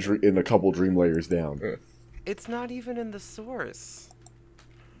finished it in a couple dream layers down. It's not even in the source.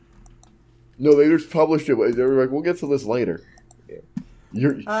 No, they just published it. They were like, "We'll get to this later." Yeah.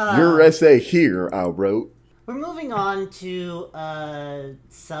 Your essay here, I wrote. We're moving on to a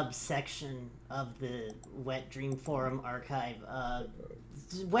subsection of the Wet Dream Forum archive.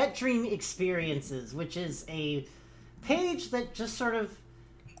 Wet Dream Experiences, which is a page that just sort of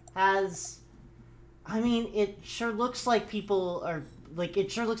has... I mean, it sure looks like people are... Like,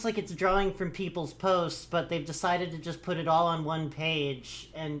 it sure looks like it's drawing from people's posts, but they've decided to just put it all on one page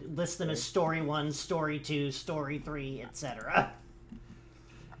and list them as Story 1, Story 2, Story 3, etc.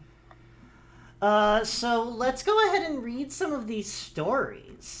 So let's go ahead and read some of these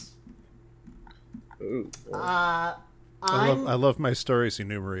stories. Ooh. I love my stories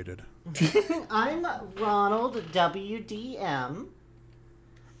enumerated. I'm Ronald WDM,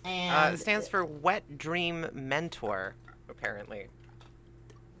 and It stands for Wet Dream Mentor, apparently.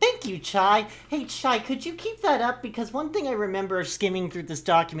 thank you, Chai. Hey, Chai, could you keep that up? Because one thing I remember skimming through this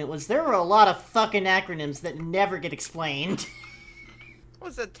document was there were a lot of fucking acronyms that never get explained. It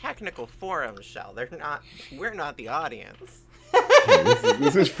was a technical forum, Shell. We're not the audience.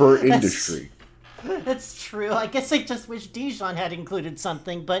 This is for industry. That's true. I guess I just wish Dijon had included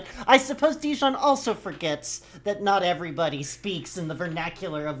something, but I suppose Dijon also forgets that not everybody speaks in the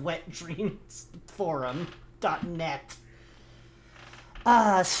vernacular of wetdreamsforum.net.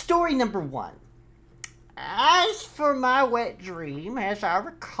 Story number 1. As for my wet dream, as I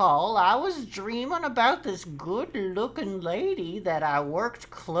recall, I was dreaming about this good-looking lady that I worked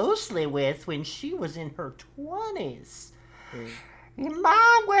closely with when she was in her 20s. In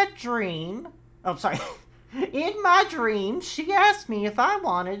my wet dream... Oh, sorry. In my dream, she asked me if I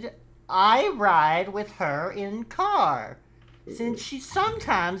wanted I ride with her in car, since she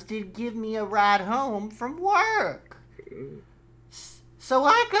sometimes did give me a ride home from work. So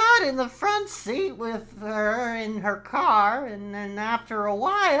I got in the front seat with her in her car, and then after a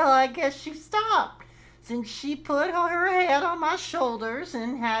while, I guess she stopped, since she put her head on my shoulders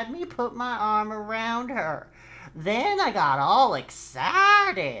and had me put my arm around her. Then I got all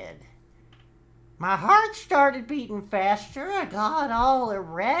excited. My heart started beating faster, I got all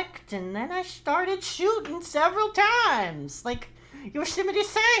erect, and then I started shooting several times, like Yosemite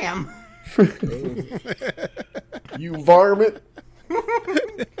Sam. You varmint.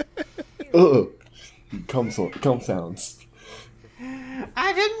 Ugh. Cum sounds.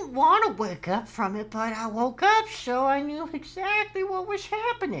 I didn't want to wake up from it, but I woke up so I knew exactly what was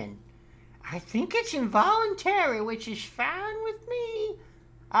happening. I think it's involuntary, which is fine with me.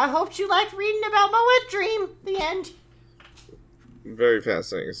 I hope you liked reading about my wet dream. The end. Very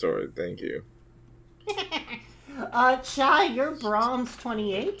fascinating story. Thank you. Chai, you're Brahms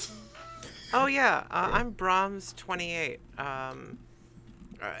 28. Oh yeah, I'm Brahms 28. I'm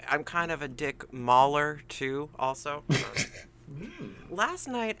kind of a Dick Mauler too, also. Last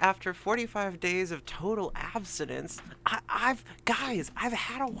night, after 45 days of total abstinence, I've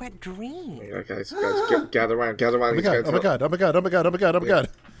had a wet dream. Yeah, guys, gather around. Oh my god.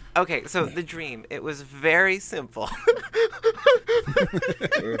 Okay, so the dream, it was very simple.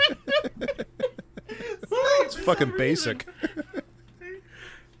 It's fucking basic.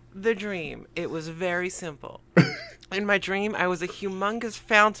 The dream, it was very simple. In my dream, I was a humongous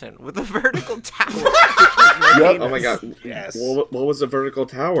fountain with a vertical tower. Yep. Oh my god. Yes. What was the vertical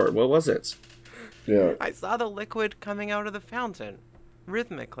tower? What was it? Yeah. I saw the liquid coming out of the fountain,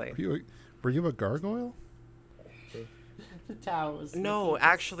 rhythmically. Were you a gargoyle? The towers. No,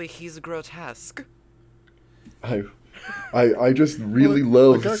 actually, he's grotesque. I just really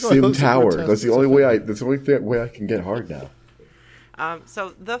love the Sim gargoyles are Tower. grotesque. That's the only way way I can get hard now.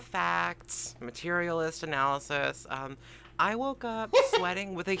 So the facts, materialist analysis. I woke up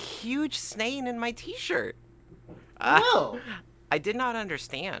sweating with a huge stain in my t-shirt. Oh. I did not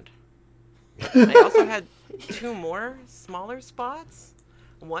understand. I also had 2 more smaller spots,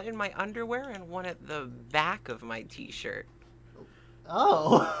 one in my underwear and one at the back of my t-shirt.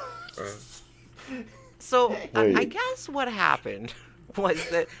 Oh. So I Wait. guess what happened was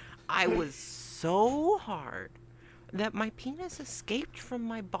that I was so hard that my penis escaped from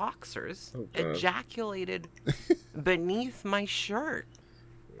my boxers, Oh, God. ejaculated beneath my shirt.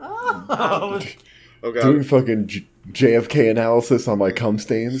 Oh, Oh god. Doing fucking JFK analysis on my cum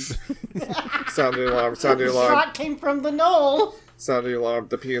stains. Sound the alarm. Sound the the alarm. shot came from the knoll. Sound the alarm.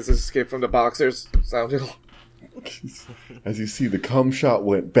 The penis has escaped from the boxers. Sound the alarm. As you see, the cum shot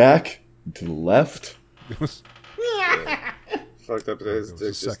went back to the left. Fucked up. His It was dick the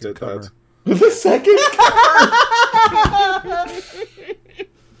just second did cover. that. The second.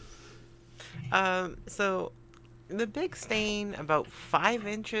 So the big stain, about 5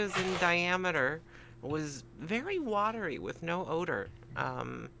 inches in diameter, was very watery with no odor.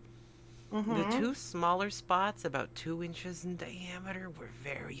 The 2 smaller spots, about 2 inches in diameter, were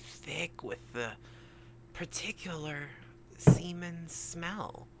very thick with the particular semen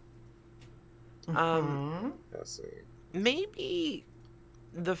smell. I see. Maybe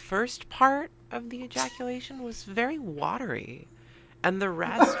the first part of the ejaculation was very watery, and the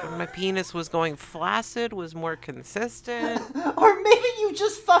rest, when my penis was going flaccid, was more consistent. Or maybe you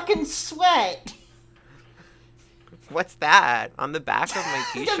just fucking sweat. What's that on the back of my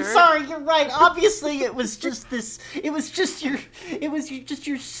t-shirt? I'm sorry, you're right. Obviously, it was just this. It was just your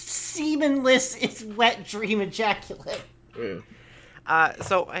semenless, it's wet dream ejaculate. Yeah.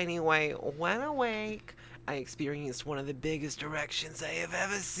 So anyway, when awake, I experienced one of the biggest erections I have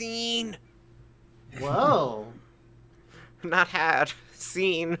ever seen. Whoa. Not had,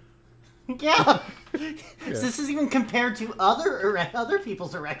 seen. Yeah. This is even compared to other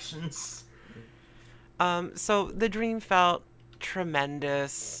people's erections. So the dream felt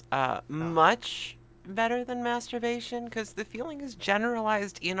tremendous, much better than masturbation, because the feeling is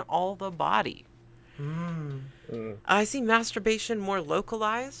generalized in all the body. I see masturbation more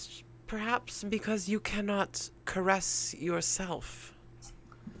localized, perhaps because you cannot caress yourself.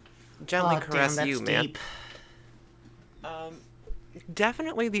 Gently caress damn, you, that's man. deep.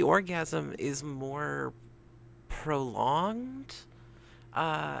 Definitely the orgasm is more prolonged.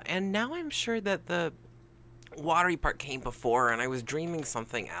 And now I'm sure that the watery part came before and I was dreaming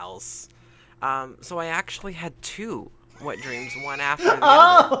something else. So I actually had 2 wet dreams, one after the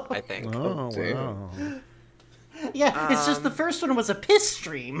other, I think. Oh, damn. wow. Yeah, it's just the first one was a piss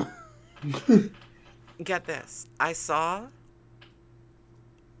stream. Get this. I saw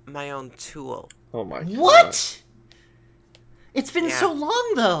my own tool. Oh my god. What? It's been Yeah. so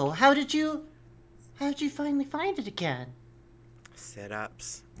long though. How did you finally find it again?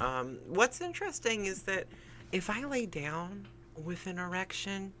 Sit-ups. What's interesting is that if I lay down with an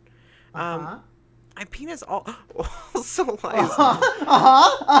erection, Uh-huh. my penis also lies.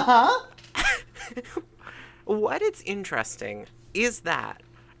 What is interesting is that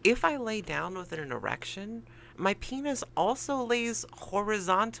if I lay down with an erection, my penis also lays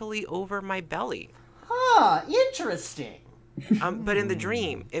horizontally over my belly. Huh, interesting. But in the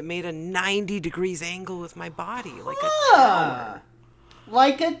dream, it made a 90 degrees angle with my body, like a Huh. tower.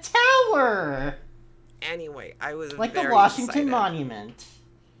 Like a tower. Anyway, I was Like the very Washington excited. Monument.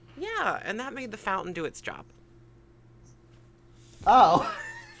 Yeah, and that made the fountain do its job. Oh.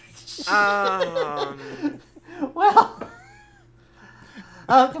 Well,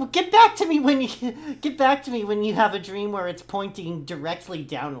 get back to me when you have a dream where it's pointing directly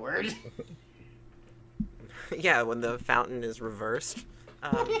downward. Yeah, when the fountain is reversed.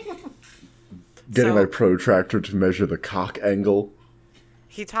 Getting So- my protractor to measure the cock angle.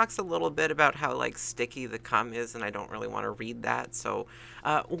 He talks a little bit about how like sticky the cum is, and I don't really want to read that. So,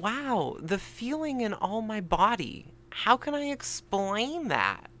 wow, the feeling in all my body. How can I explain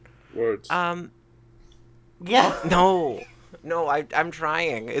that? Words. Yeah. No, I'm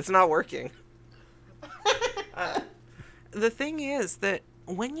trying. It's not working. The thing is that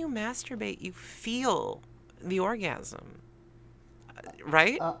when you masturbate, you feel the orgasm,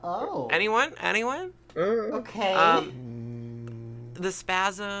 right? Oh. Anyone? Okay. The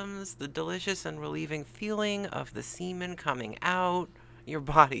spasms, the delicious and relieving feeling of the semen coming out, your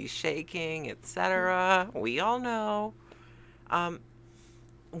body shaking, etc. We all know.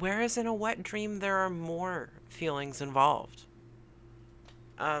 Whereas in a wet dream, there are more feelings involved.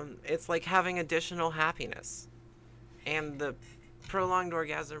 It's like having additional happiness. And the prolonged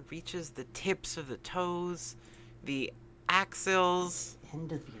orgasm reaches the tips of the toes, the axils.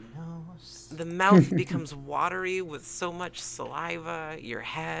 End of your nose. The mouth becomes watery with so much saliva, your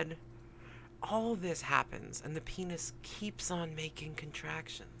head. All this happens, and the penis keeps on making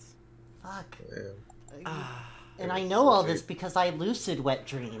contractions. Fuck. Yeah. And I know all this because I lucid wet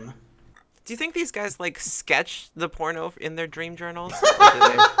dream. Do you think these guys like sketch the porno in their dream journals? Or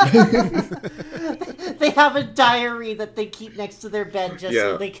do they- They have a diary that they keep next to their bed just Yeah.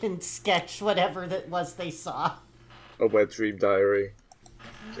 so they can sketch whatever that was they saw. A wet dream diary.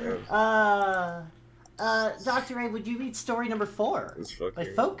 Yeah. Dr. A, would you read story number 4? It's By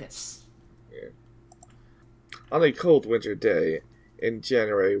fucking- Focus. On a cold winter day in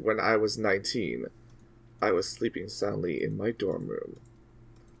January when I was 19, I was sleeping soundly in my dorm room.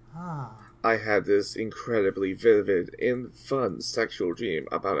 Ah. I had this incredibly vivid and fun sexual dream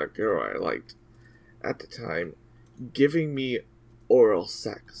about a girl I liked at the time giving me oral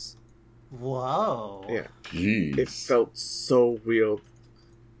sex. Whoa. Yeah. Jeez. It felt so real.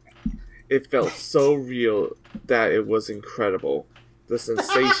 It felt so real that it was incredible. The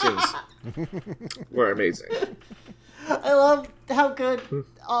sensations were amazing. I love how good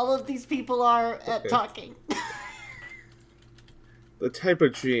all of these people are at talking. The type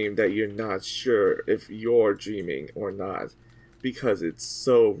of dream that you're not sure if you're dreaming or not because it's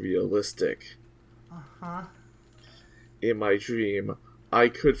so realistic. Uh-huh. In my dream, I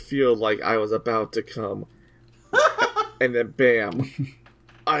could feel like I was about to come. And then bam,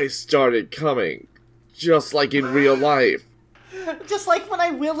 I started coming. Just like in real life. Just like when I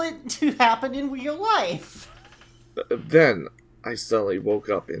will it to happen in real life. Then I suddenly woke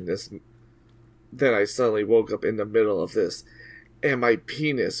up in the middle of this, and my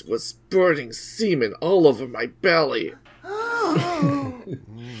penis was spurting semen all over my belly. Oh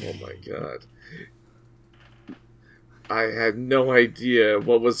my god. I had no idea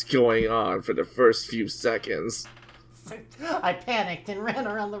what was going on for the first few seconds. I panicked and ran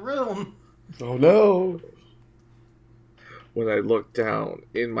around the room. Oh no. When I looked down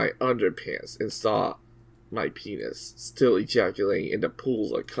in my underpants and saw my penis still ejaculating in the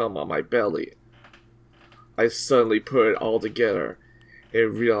pools of cum on my belly, I suddenly put it all together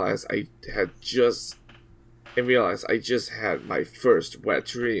and realized I just had my first wet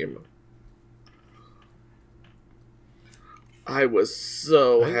dream. I was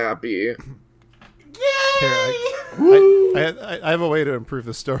so happy. Yay! I have a way to improve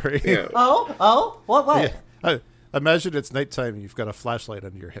the story. Yeah. Oh, what? Yeah. Imagine it's nighttime and you've got a flashlight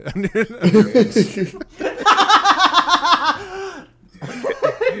under your head. Under your face.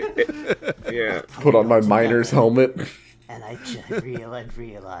 Yeah. Put on my miner's helmet. And I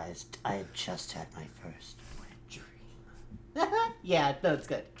realized I had just had my first wet dream. Yeah, no, it's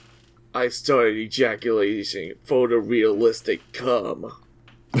good. I started ejaculating photorealistic cum.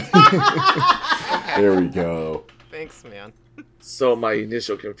 There we go. Thanks, man. So my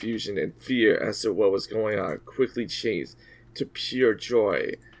initial confusion and fear as to what was going on quickly changed to pure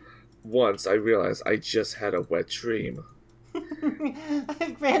joy once I realized I just had a wet dream.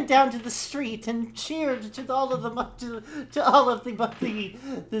 I ran down to the street and cheered to all of to all of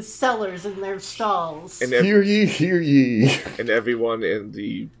the sellers in their stalls. And, Hear ye, hear ye. and everyone in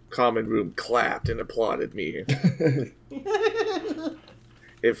the common room clapped and applauded me.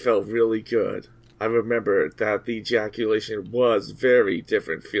 It felt really good. I remember that the ejaculation was very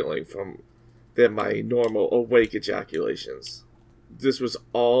different feeling than my normal awake ejaculations. This was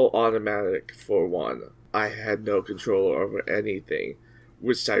all automatic for one. I had no control over anything,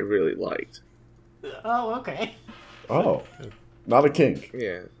 which I really liked. Oh, okay. Oh. Not a kink.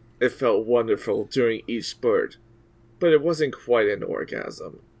 Yeah, it felt wonderful during each spurt, but it wasn't quite an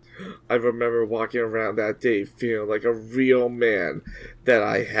orgasm. I remember walking around that day feeling like a real man that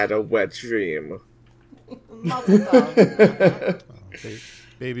I had a wet dream. Mazel tov.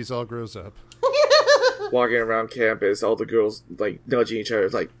 Babies all grows up. Walking around campus, all the girls like nudging each other,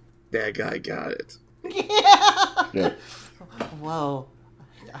 like, that guy got it. Yeah. Whoa.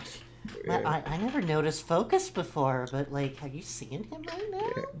 I never noticed Focus before, but like, have you seen him right now?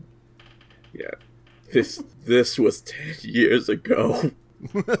 Yeah. This was 10 years ago.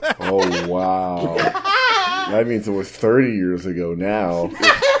 Oh, wow. That means it was 30 years ago now.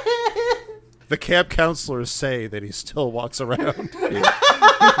 The camp counselors say that he still walks around.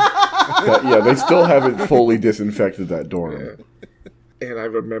 Yeah, they still haven't fully disinfected that dorm. And I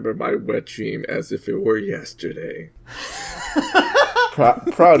remember my wet dream as if it were yesterday.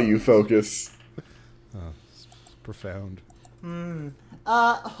 Proud of you, Focus. Profound.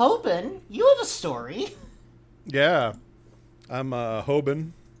 Hoban, you have a story. Yeah. I'm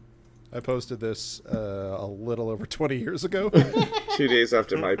Hoban. I posted this a little over 20 years ago. 2 days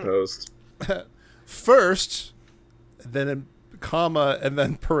after my post. First, then in comma, and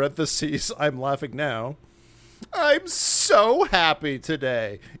then parentheses, I'm laughing now. I'm so happy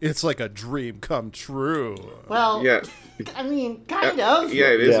today. It's like a dream come true. Well, Yeah. I mean, kind of. Yeah,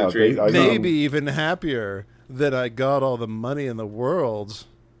 it is Yeah, a dream. I know. Maybe even happier that I got all the money in the world.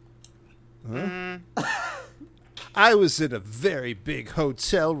 I was in a very big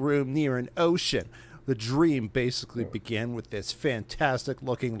hotel room near an ocean. The dream basically began with this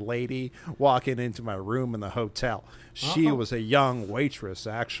fantastic-looking lady walking into my room in the hotel. She was a young waitress,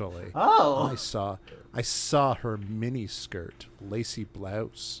 actually. Oh. I saw her miniskirt, lacy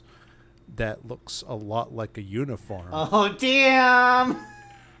blouse that looks a lot like a uniform. Oh, damn.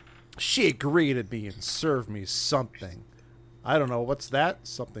 She greeted me and served me something. I don't know, what's that?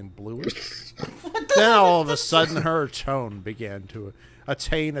 Something bluish? Then all of a sudden her tone began to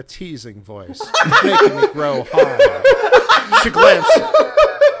attain a teasing voice, making me grow higher.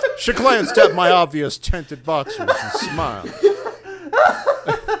 She glanced at my obvious tinted boxers and smiled.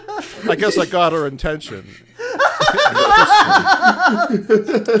 I guess I got her attention.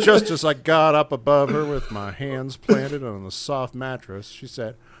 Just as I got up above her with my hands planted on the soft mattress, she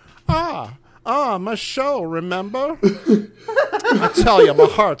said, my show, remember? I tell you, my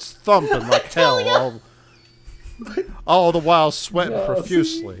heart's thumping like hell, all the while sweating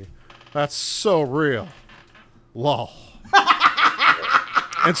profusely. That's so real. Lol.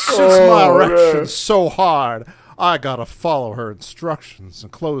 And since my erection's so hard, I gotta follow her instructions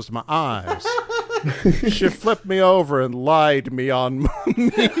and close my eyes. She flipped me over and lied me on me.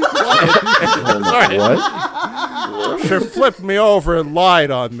 What? She flipped me over and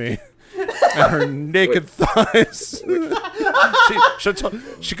lied on me. And her naked thighs.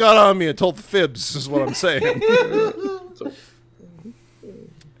 She got on me and told fibs, is what I'm saying.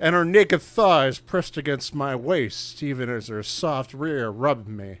 And her naked thighs pressed against my waist, even as her soft rear rubbed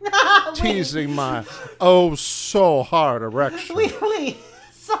me, teasing my so hard erection. Wait.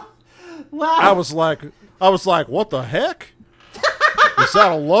 Wow. I was like, what the heck? Is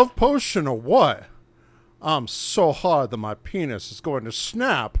that a love potion or what? I'm so hard that my penis is going to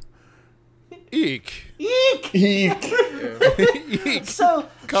snap. Eek. Eek. Eek. Eek. So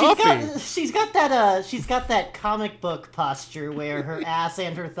Coffee. she's got that comic book posture where her ass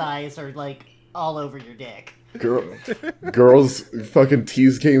and her thighs are like all over your dick. Girls fucking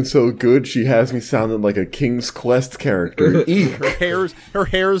tease game so good she has me sounding like a King's Quest character. Eek. Her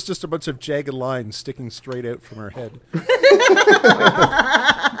hair is just a bunch of jagged lines sticking straight out from her head.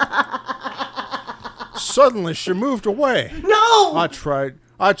 Suddenly she moved away. No. I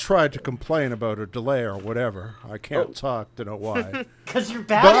tried to complain about her delay or whatever. I can't talk to know why. Because you're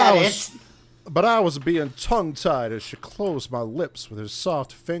bad at it. But I was being tongue-tied as she closed my lips with her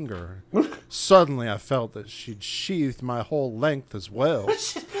soft finger. Suddenly I felt that she'd sheathed my whole length as well. At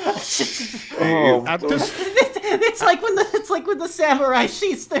this, It's like when the samurai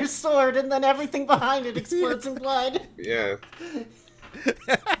sheaths their sword and then everything behind it explodes in blood. Yeah.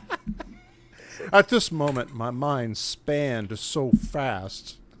 at this moment, my mind spanned so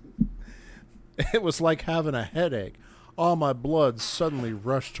fast. It was like having a headache. All my blood suddenly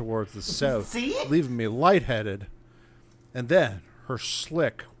rushed towards the south, See? leaving me lightheaded. And then her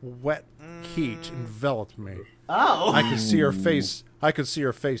slick, wet heat enveloped me. Oh. I could see her face. I could see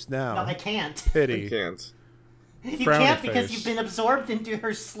her face now. No, I can't. Pity. I can't. You Frowny can't because face. you've been absorbed into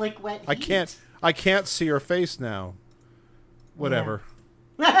her slick, wet heat. I can't see her face now. Whatever.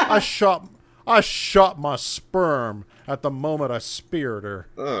 I shot my sperm at the moment I speared her.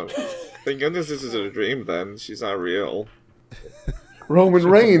 Oh. Thank goodness this is a dream then. She's not real. Roman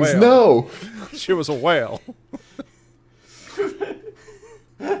Reigns, whale. no! She was a whale.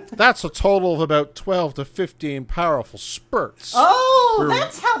 That's a total of about 12 to 15 powerful spurts. Oh,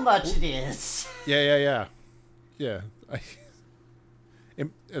 that's how much it is. Yeah.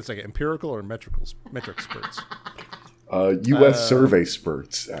 It's like empirical or metric spurts. U.S. survey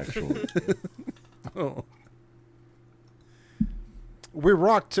spurts, actually. Oh. We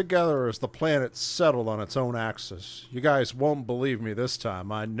rocked together as the planet settled on its own axis. You guys won't believe me this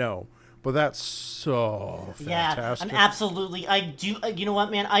time, I know. But that's so fantastic. Yeah, I'm absolutely. I do. You know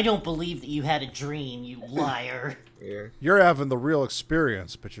what, man? I don't believe that you had a dream, you liar. Yeah. You're having the real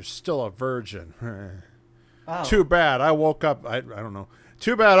experience, but you're still a virgin. Oh. Too bad. I woke up. I don't know.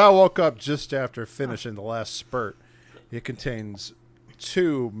 Too bad I woke up just after finishing the last spurt. It contains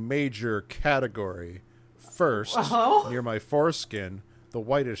two major category. First, near my foreskin, the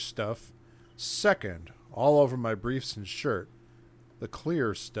whitish stuff. Second, all over my briefs and shirt, the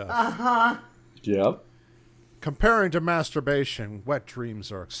clear stuff. Yep. Comparing to masturbation, wet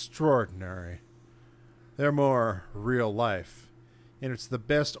dreams are extraordinary. They're more real life. And it's the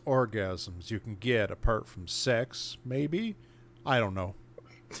best orgasms you can get apart from sex, maybe? I don't know.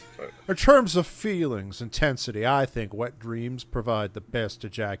 In terms of feelings, intensity, I think wet dreams provide the best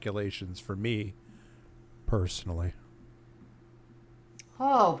ejaculations for me, personally.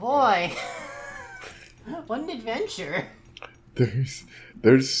 Oh boy, what an adventure!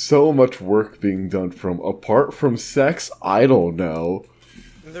 There's so much work being done apart from sex. I don't know.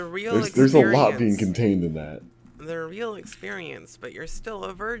 The real There's a lot being experience. contained in that. The real experience, but you're still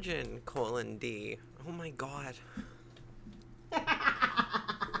a virgin, :D. Oh my god.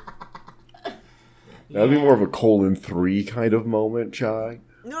 That'd be more of a :3 kind of moment, Chai.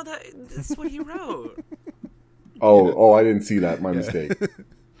 No, that's what he wrote. Oh, I didn't see that. My mistake.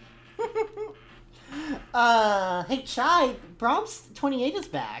 Hey, Chai, Brahms 28 is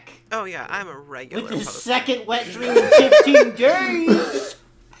back. Oh yeah, I'm a regular With his poster. second wet dream in 15 days.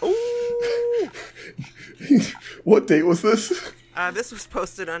 Ooh! What date was this? This was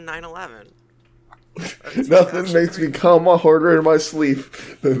posted on 9/11. Nothing makes me come harder in my sleep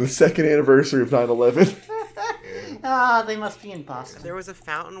than the second anniversary of 9/11. They must be in Boston. There was a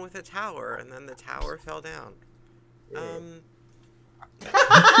fountain with a tower, and then the tower fell down.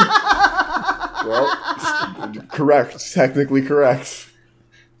 Well, correct. Technically correct.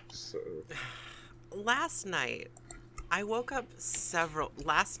 So, Last night, I woke up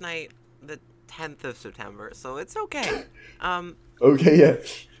last night, the 10th of September, so it's okay. Okay, yeah.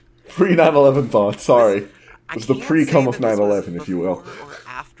 Pre-9/11 thoughts. Sorry. It I was the can't pre-cum say of that this was 9/11, if you will. before or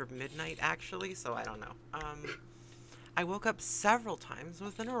after midnight, actually, so I don't know. I woke up several times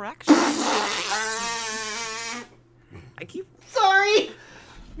with an erection. I keep... Sorry!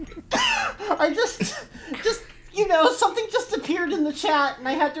 I just, something just appeared in the chat and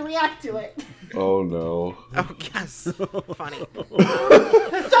I had to react to it. Oh no. Oh, yes. Funny.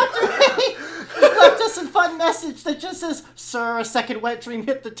 Dr. Ray left us a fun message that just says, "Sir, a second wet dream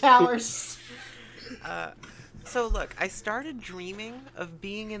hit the towers." So look, I started dreaming of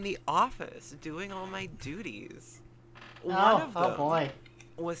being in the office, doing all my duties. One of them Boy.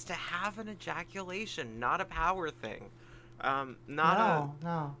 was to have an ejaculation, not a power thing. No.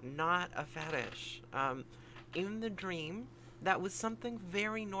 Not a fetish. In the dream, that was something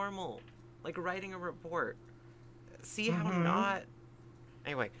very normal, like writing a report. See how not...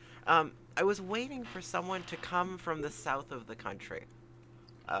 Anyway, I was waiting for someone to come from the south of the country.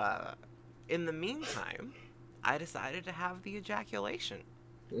 In the meantime, I decided to have the ejaculation.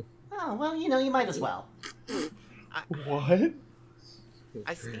 Oh, well, you might as well. What?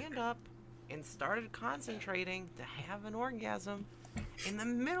 I stand up and started concentrating to have an orgasm in the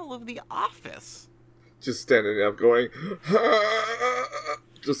middle of the office. just standing up going,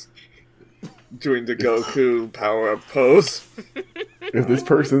 just doing the Goku power-up pose. If this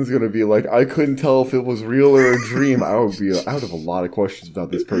person's gonna be like, I couldn't tell if it was real or a dream, I would have a lot of questions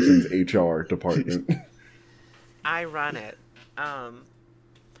about this person's HR department. I run it.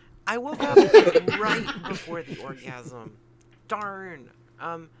 I woke up right before the orgasm. Darn.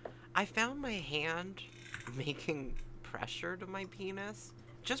 I found my hand making pressure to my penis.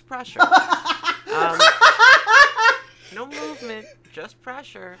 Just pressure. No movement, just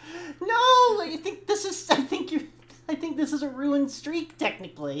pressure. No, I think this is a ruined streak,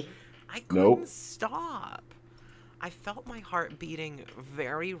 technically. I couldn't stop. I felt my heart beating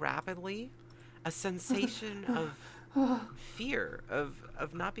very rapidly. A sensation of fear,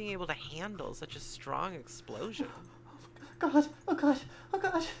 of not being able to handle such a strong explosion. God, oh God, oh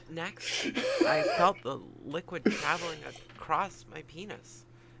God. Next, I felt the liquid traveling across my penis,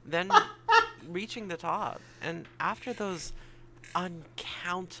 then reaching the top. And after those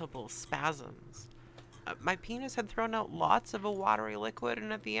uncountable spasms, my penis had thrown out lots of a watery liquid,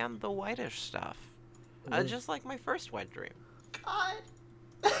 and at the end, the whitish stuff. Just like my first wet dream. God.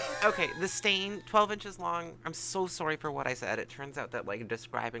 Okay, the stain, 12 inches long. I'm so sorry for what I said. It turns out that,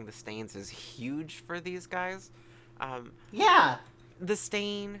 describing the stains is huge for these guys. Yeah. The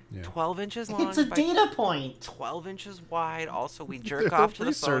stain, Yeah. 12 inches long. It's a by data point. 12 inches wide. Also, we They're jerk off to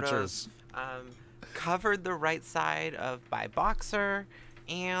the photos. researchers. Covered the right side of my boxer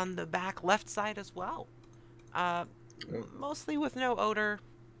and the back left side as well. Mostly with no odor.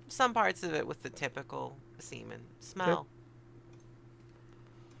 Some parts of it with the typical semen smell.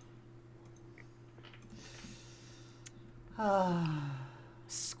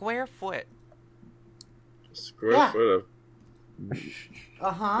 Square foot. Square foot of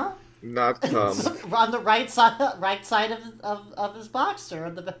Uh-huh. not cum. On the right side of his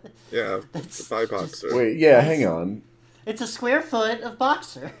boxer. Yeah, the That's thigh boxer. Wait, yeah, hang on. It's a square foot of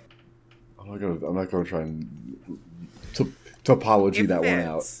boxer. I'm not gonna try and topology It that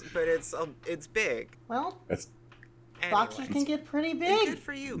one fits, out. but it's big. Well, That's Anyway, boxers can get pretty good big.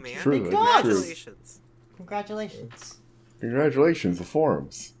 for you, man. true, Big dogs. Congratulations. Congratulations. Congratulations, the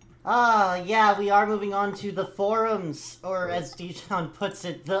forums. Yeah, we are moving on to the forums, or as Dijon puts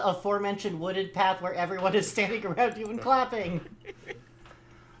it, the aforementioned wooded path where everyone is standing around you and clapping.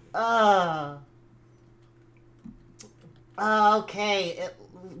 Okay, it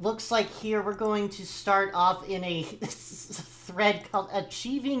looks like here we're going to start off in a thread called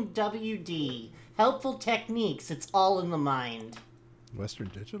Achieving WD. Helpful techniques. It's all in the mind. Western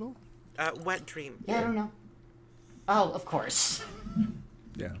Digital? Wet dream. Yeah, I don't know. Oh, of course.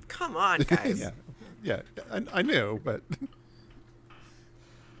 Yeah. Come on, guys. Yeah. I knew, but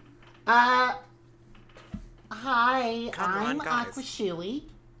Hi, Come on, I'm guys. Aquashui.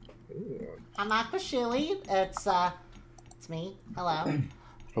 I'm Aquashui. It's me. Hello.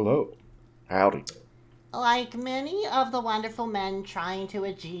 Hello. Howdy. Like many of the wonderful men trying to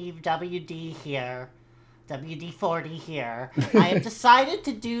achieve WD here, WD-40 here, I have decided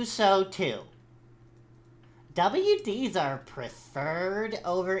to do so too. WDs are preferred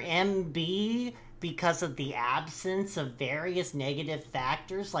over MB because of the absence of various negative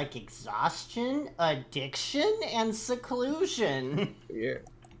factors like exhaustion, addiction, and seclusion. Yeah.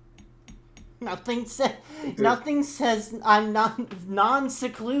 Nothing says I'm not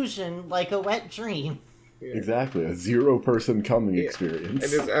non-seclusion like a wet dream. Exactly. A 0-person coming experience.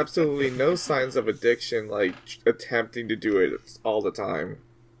 And there's absolutely no signs of addiction, like attempting to do it all the time.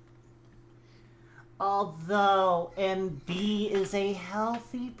 Although MB is a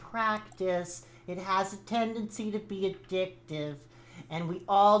healthy practice, it has a tendency to be addictive. And we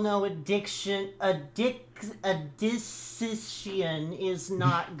all know addiction is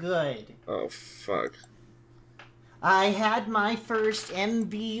not good. Oh, fuck. I had my first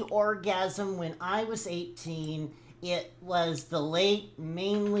MB orgasm when I was 18. It was that late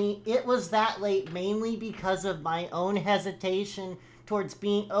mainly because of my own hesitation towards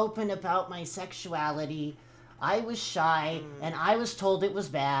being open about my sexuality. I was shy, and I was told it was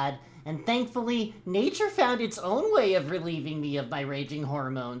bad, and thankfully, nature found its own way of relieving me of my raging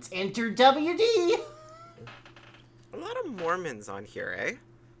hormones. Enter WD! A lot of Mormons on here, eh?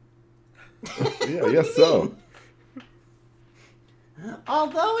 Yeah, I guess so.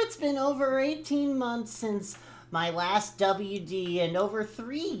 Although it's been over 18 months since my last WD and over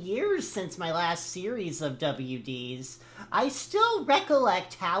 3 years since my last series of WDs, I still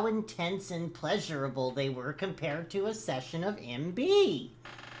recollect how intense and pleasurable they were compared to a session of MB.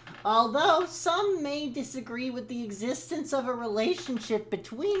 Although some may disagree with the existence of a relationship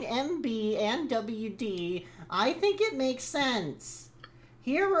between MB and WD, I think it makes sense.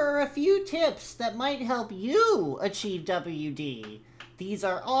 Here are a few tips that might help you achieve WD. These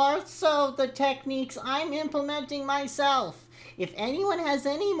are also the techniques I'm implementing myself. If anyone has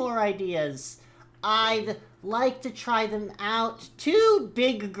any more ideas, I'd like to try them out too,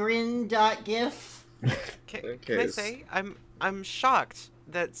 biggrin.gif. Can I say I'm shocked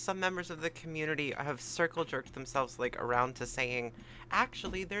that some members of the community have circle jerked themselves around to saying,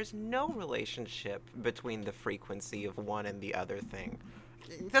 actually, there's no relationship between the frequency of one and the other thing.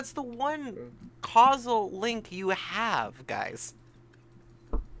 That's the one causal link you have, guys.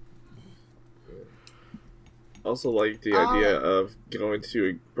 Also, like, the idea of going to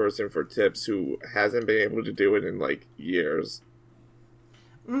a person for tips who hasn't been able to do it in, years.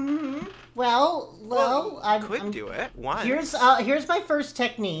 Mm-hmm. Well, I could do it once. Here's my first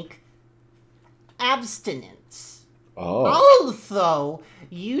technique. Abstinence. Oh. Although,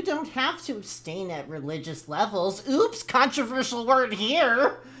 you don't have to abstain at religious levels. Oops, controversial word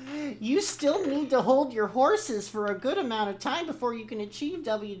here. You still need to hold your horses for a good amount of time before you can achieve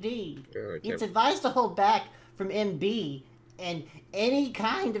WD. It's advised to hold back from MB and any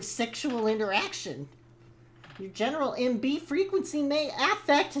kind of sexual interaction. Your general MB frequency may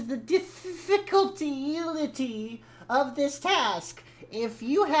affect the difficulty of this task. If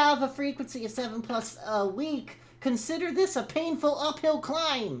you have a frequency of 7+ a week, consider this a painful uphill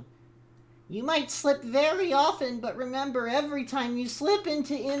climb. You might slip very often, but remember, every time you slip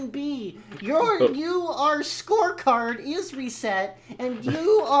into MB, your scorecard is reset, and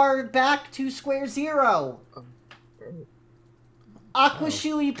you are back to square zero.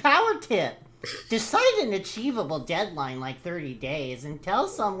 Aquashui power tip. Decide an achievable deadline like 30 days and tell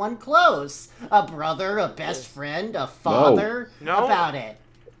someone close, a brother, a best friend, a father, about it.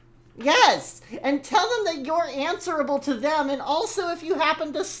 Yes, and tell them that you're answerable to them, and also if you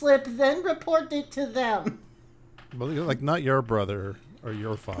happen to slip, then report it to them. Well, not your brother or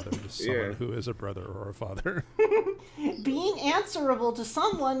your father, just someone who is a brother or a father. Being answerable to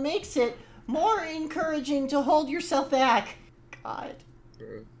someone makes it more encouraging to hold yourself back. God.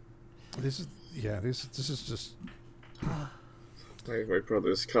 This is just... Like my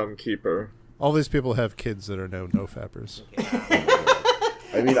brother's cum keeper. All these people have kids that are no fappers.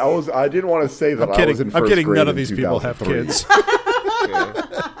 I mean, I didn't want to say that I was in first I'm kidding. grade None of in these people have 2003. kids.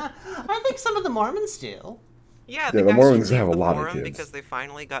 I think some of the Mormons do. Yeah, the guys Mormons who have a leave the lot of forum kids. because they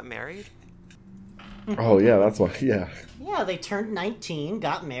finally got married. Oh yeah, that's why. Yeah. Yeah, they turned 19,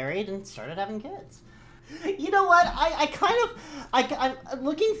 got married, and started having kids. You know what? I'm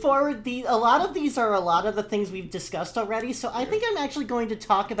looking forward. A lot of these are a lot of the things we've discussed already, so I think I'm actually going to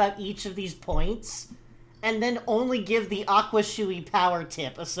talk about each of these points, and then only give the Aqua Shui power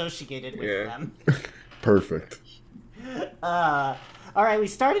tip associated with them. Perfect. Alright, we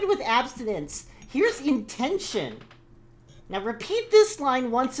started with abstinence. Here's intention. Now repeat this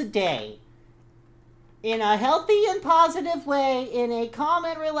line once a day. In a healthy and positive way, in a calm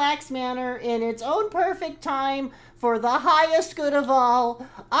and relaxed manner, in its own perfect time, for the highest good of all,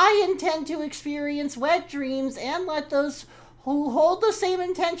 I intend to experience wet dreams and let those who hold the same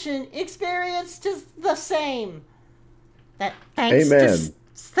intention experience the same. Amen.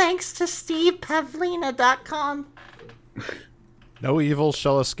 Thanks to StevePavlina.com. No evil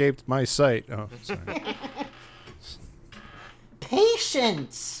shall escape my sight. Oh, sorry.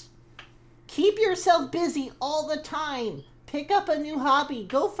 Patience. Keep yourself busy all the time. Pick up a new hobby.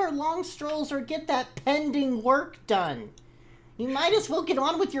 Go for long strolls or get that pending work done. You might as well get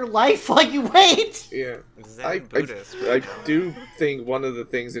on with your life while you wait. Yeah. Zen Buddhist. I do think one of the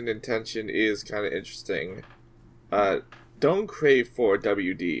things in intention is kind of interesting. Don't crave for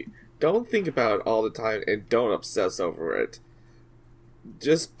WD. Don't think about it all the time and don't obsess over it.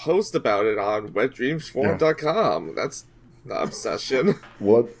 Just post about it on wetdreamsforum.com. That's not obsession.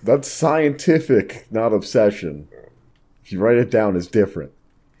 What? That's scientific, not obsession. If you write it down, it's different.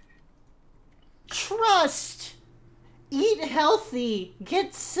 Trust. Eat healthy.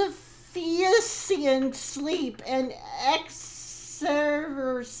 Get sufficient sleep and exercise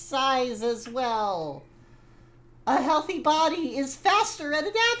as well. A healthy body is faster at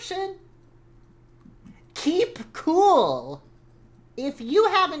adaptation. Keep cool. If you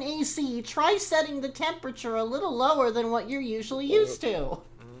have an AC, try setting the temperature a little lower than what you're usually used to.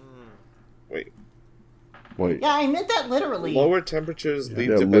 Wait. Yeah, I meant that literally. Lower temperatures lead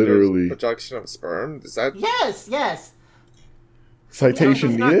to literally. better production of sperm? Is that... Yes. Citation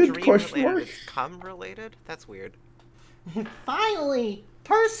No, it's not needed? dream Question related, mark. it's cum related? That's weird. Finally,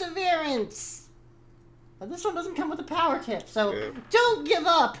 perseverance. Now, this one doesn't come with a power tip, so don't give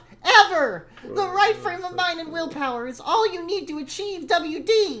up, ever! The right frame of mind and willpower is all you need to achieve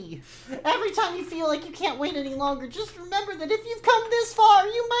WD. Every time you feel like you can't wait any longer, just remember that if you've come this far,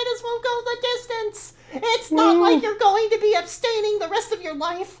 you might as well go the distance. It's not like you're going to be abstaining the rest of your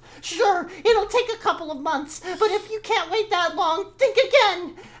life. Sure, it'll take a couple of months, but if you can't wait that long, think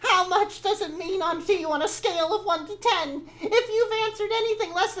again. How much does it mean to you on a scale of 1 to 10? If you've answered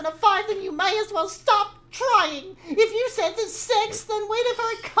anything less than a 5, then you might as well stop trying. If you said to 6, then wait for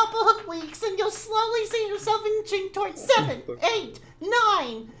a couple of weeks and you'll slowly see yourself inching towards 7, 8,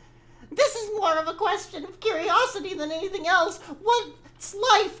 9. This is more of a question of curiosity than anything else. What's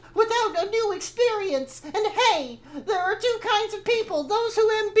life without a new experience? And hey, there are two kinds of people, those who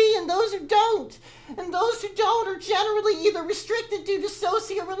MB and those who don't. And those who don't are generally either restricted due to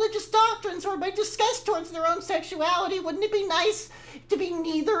socio-religious doctrines or by disgust towards their own sexuality. Wouldn't it be nice to be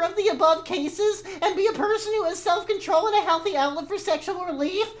neither of the above cases and be a person who has self-control and a healthy outlet for sexual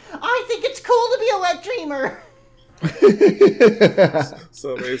relief? I think it's cool to be a wet dreamer.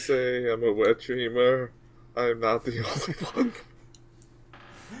 Some may say I'm a wet dreamer. I'm not the only one.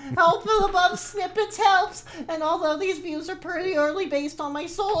 Help from above snippets helps, and although these views are purely based on my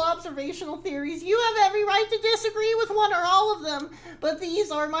sole observational theories, you have every right to disagree with one or all of them, but these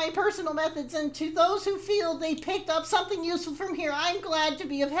are my personal methods, and to those who feel they picked up something useful from here, I'm glad to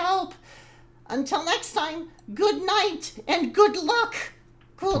be of help. Until next time, good night, and good luck!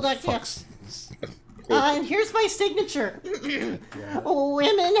 Cool duck tips. And here's my signature.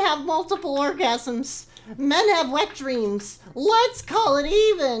 Women have multiple orgasms. Men have wet dreams. Let's call it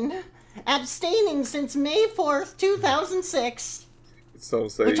even. Abstaining since May 4th, 2006.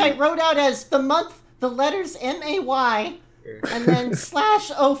 Which I wrote out as the month, the letters MAY, and then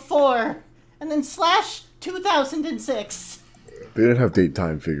 /04, and then /2006. They didn't have date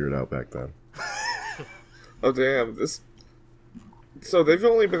time figured out back then. Oh damn, so they've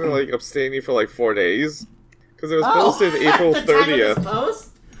only been abstaining for 4 days? Because it was posted April 30th. Post?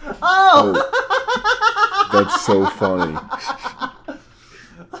 Oh! That's so funny.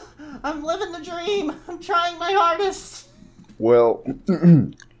 I'm living the dream. I'm trying my hardest. Well,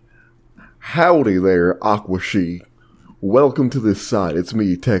 howdy there, Aquashi. Welcome to this site. It's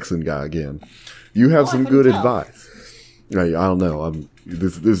me, Texan guy again. You have some good advice. I don't know.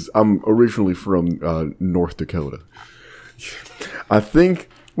 I'm originally from North Dakota. I think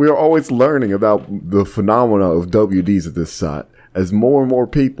we are always learning about the phenomena of WDs at this site as more and more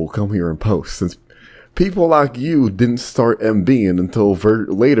people come here and post. Since People like you didn't start MBing until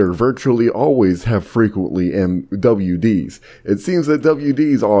later virtually always have frequently WDs. It seems that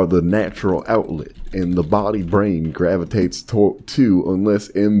WDs are the natural outlet, and the body-brain gravitates to unless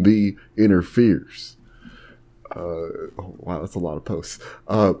MB interferes. Wow, that's a lot of posts.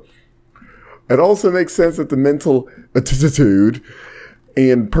 It also makes sense that the mental attitude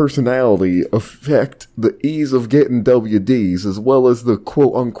and personality affect the ease of getting WDs as well as the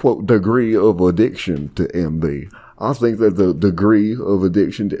quote-unquote degree of addiction to MB. I think that the degree of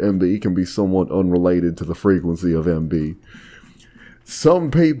addiction to MB can be somewhat unrelated to the frequency of MB.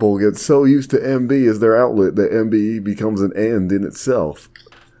 Some people get so used to MB as their outlet that MB becomes an end in itself,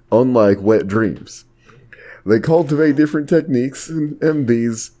 unlike wet dreams. They cultivate different techniques, and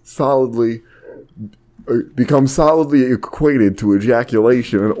MBs become solidly equated to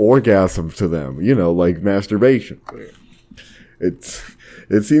ejaculation and orgasm to them, like masturbation.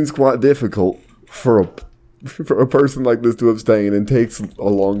 It seems quite difficult for a person like this to abstain and takes a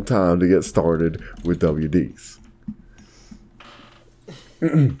long time to get started with WDs.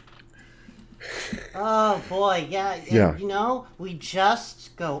 Oh boy, yeah. We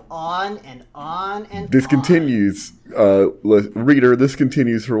just go on and on and this on. Continues, reader. This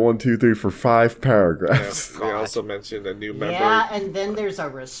continues for 1, 2, 3 for 5 paragraphs. Yeah, we also mentioned a new member. Yeah, and then there's a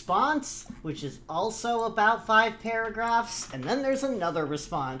response, which is also about 5 paragraphs, and then there's another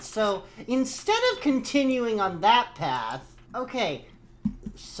response. So instead of continuing on that path, okay.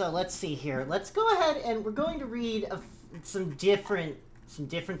 So let's see here. Let's go ahead and we're going to read some different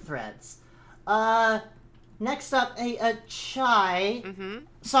threads. Next up, a Chai. Mm-hmm.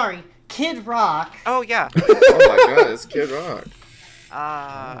 Sorry, Kid Rock. Oh, yeah. Oh my god, it's Kid Rock.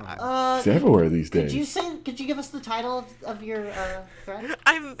 It's everywhere these days. Could you give us the title of your thread?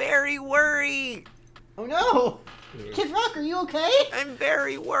 I'm very worried. Oh no! Kid Rock, are you okay? I'm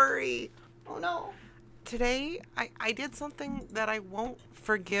very worried. Oh no. Today, I did something that I won't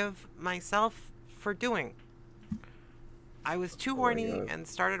forgive myself for doing. I was too horny and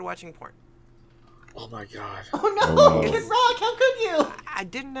started watching porn. Oh my god. Oh no! Oh, no. Kid Rock, how could you? I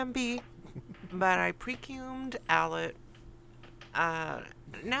didn't MB, but I pre-cumed Owlet. Now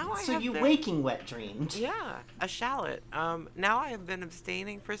I So have you been... waking wet dreamed. Yeah, a shallot. Now I have been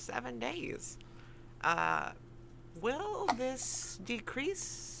abstaining for 7 days. Will this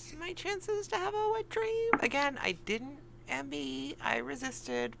decrease my chances to have a wet dream? Again, I didn't MB, I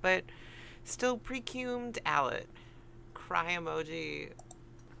resisted, but still pre-cumed Owlet. Cry emoji.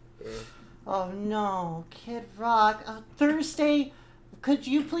 Oh no, Kid Rock. Thursday, could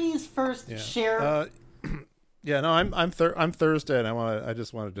you please first share? Yeah, no, I'm Thursday, and I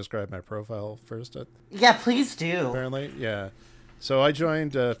just want to describe my profile first. Yeah, please do. Apparently, yeah. So I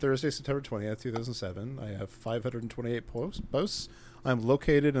joined Thursday, September 20th, 2007. I have 528 posts. I'm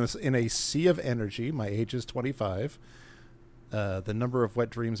located in a sea of energy. My age is 25. The number of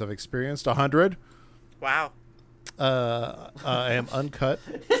wet dreams I've experienced, 100. Wow. I am uncut.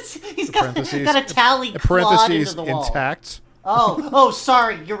 He's got a tally clawed into the wall. Intact. Oh,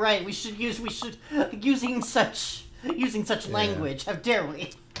 sorry. You're right. We should using such language. How dare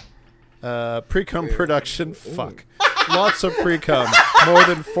we? Pre-cum production. Fuck. Lots of pre-cum. More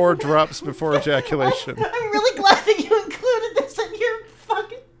than 4 drops before ejaculation. I'm really glad that you included this in your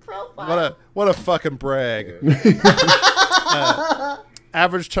fucking profile. What a fucking brag.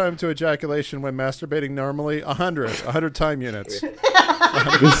 Average time to ejaculation when masturbating normally, 100 time units.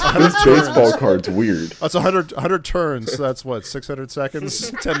 This baseball card's weird. That's 100 turns. So that's what, 600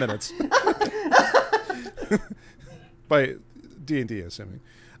 seconds? 10 minutes. By D&D, assuming.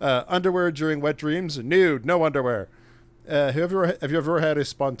 Underwear during wet dreams? Nude, no underwear. Have you ever had a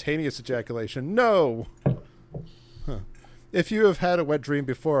spontaneous ejaculation? No. Huh. If you have had a wet dream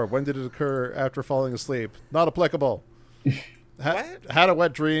before, when did it occur after falling asleep? Not applicable. Had a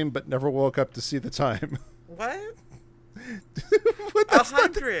wet dream, but never woke up to see the time. What?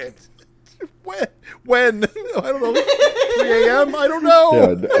 100. When? I don't know. 3 a.m.? I don't know.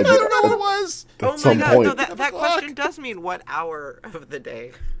 Yeah, I don't know what it was. Oh my god, no, that question does mean what hour of the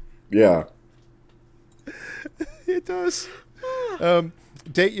day. Yeah. It does.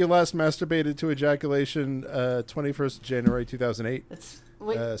 Date you last masturbated to ejaculation, 21st January 2008.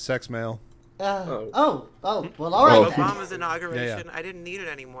 Sex male. Well, all right. Obama's inauguration. Yeah. I didn't need it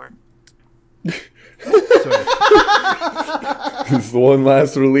anymore. This is one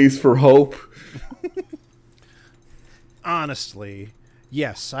last release for hope. Honestly,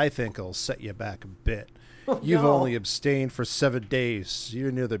 yes, I think it'll set you back a bit. You've only abstained for 7 days.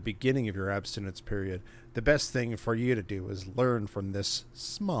 You're near the beginning of your abstinence period. The best thing for you to do is learn from this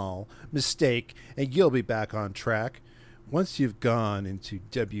small mistake, and you'll be back on track. once you've gone into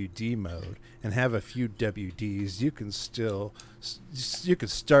WD mode and have a few WDs, you can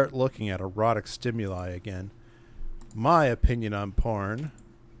start looking at erotic stimuli again. My opinion on porn,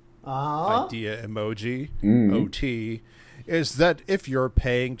 idea emoji, OT, is that if you're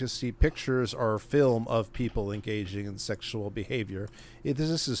paying to see pictures or film of people engaging in sexual behavior,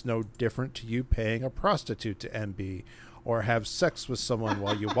 this is no different to you paying a prostitute to MB or have sex with someone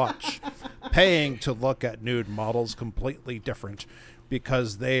while you watch. Paying to look at nude models completely different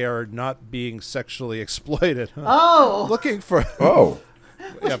because they are not being sexually exploited. Oh! Looking for... Oh.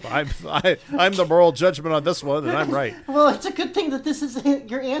 Yeah, I'm the moral judgment on this one, and I'm right. Well, it's a good thing that this is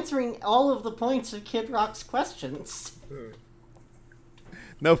you're answering all of the points of Kid Rock's questions.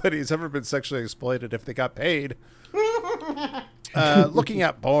 Nobody's ever been sexually exploited if they got paid. Looking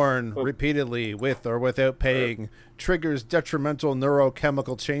at porn repeatedly with or without paying triggers detrimental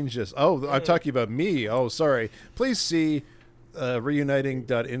neurochemical changes. Oh, I'm talking about me. Oh, sorry. Please see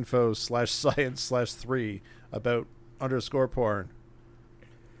reuniting.info/science/3 about _porn.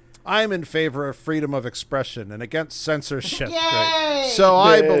 I'm in favor of freedom of expression and against censorship. Right? So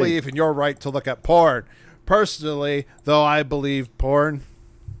I believe in your right to look at porn. Personally, though, I believe porn.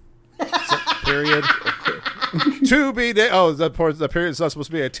 Period. To be the period's not supposed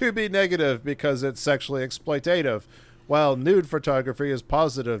to be to be negative because it's sexually exploitative, while nude photography is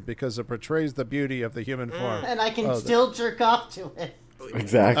positive because it portrays the beauty of the human form. And I can still jerk off to it.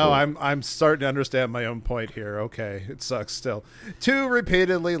 Exactly. Oh, I'm starting to understand my own point here. Okay, it sucks still. To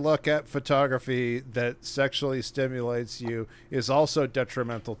repeatedly look at photography that sexually stimulates you is also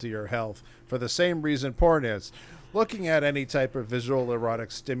detrimental to your health for the same reason porn is. Looking at any type of visual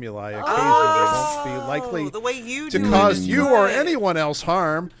erotic stimuli occasionally won't be likely the way you to do cause it is you good. or anyone else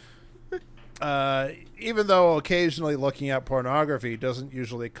harm. Even though occasionally looking at pornography doesn't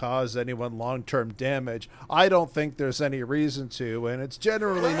usually cause anyone long-term damage, I don't think there's any reason to, and it's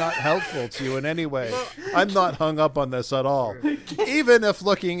generally not helpful to you in any way. I'm not hung up on this at all. Even if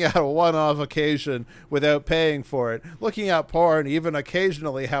looking at a one-off occasion without paying for it, looking at porn, even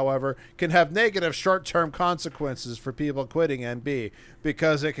occasionally, however, can have negative short-term consequences for people quitting NB,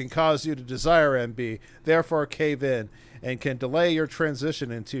 because it can cause you to desire NB, therefore cave in, and can delay your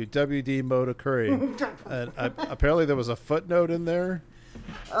transition into WD mode occurring. Apparently there was a footnote in there.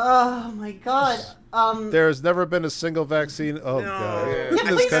 Oh my god. There has never been a single vaccine God. In I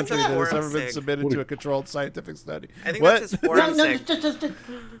this think country that's that has ever been forensic. submitted to a controlled scientific study. I think What? that's just No, forensic. just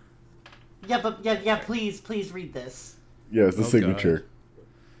yeah, please read this. Yeah, it's the Oh, signature. God.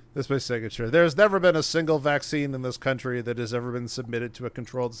 This is my signature. There's never been a single vaccine in this country that has ever been submitted to a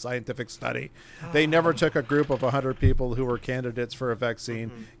controlled scientific study. They never took a group of 100 people who were candidates for a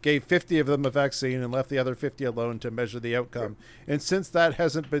vaccine, gave 50 of them a vaccine, and left the other 50 alone to measure the outcome. And since that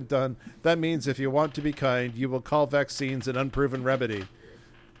hasn't been done, that means if you want to be kind, you will call vaccines an unproven remedy.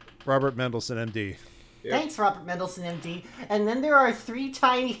 Robert Mendelsohn, MD. Yep. Thanks, Robert Mendelsohn, MD. And then there are 3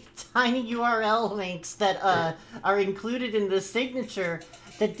 tiny URL links that are included in the signature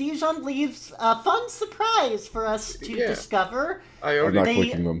that Dijon leaves a fun surprise for us to discover. I I'm already not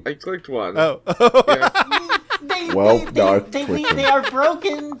clicking them. I clicked one. Oh. Yeah. They are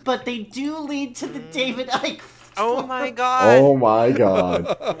broken, but they do lead to the David Icke. Oh my god. Oh my god.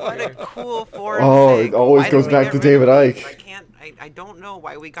 What a cool forum Oh, sig. it always Why did goes we back get to rid David of Icke. those? I don't know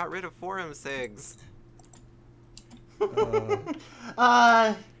why we got rid of forum sigs. That's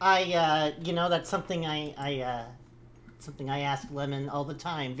something something I ask Lemon all the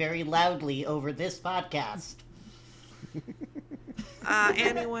time, very loudly over this podcast.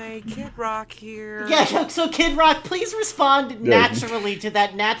 Anyway, Kid Rock here. Yeah, so Kid Rock, please respond naturally to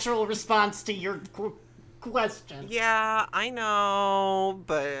that natural response to your question. Yeah, I know,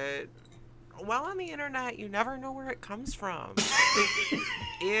 but while on the internet, you never know where it comes from. Mistake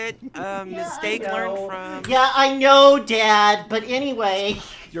I know. learned from. Yeah, I know, Dad, but anyway.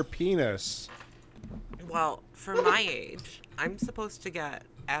 Your penis. Well, for my age, I'm supposed to get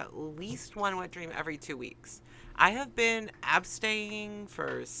at least one wet dream every 2 weeks. I have been abstaining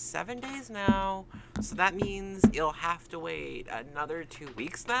for 7 days now, so that means you'll have to wait another 2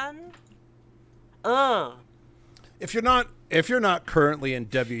 weeks then? Ugh. If you're not currently in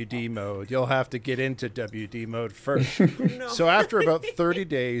WD mode, you'll have to get into WD mode first. So after about 30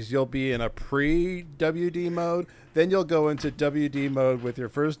 days, you'll be in a pre-WD mode. Then you'll go into WD mode with your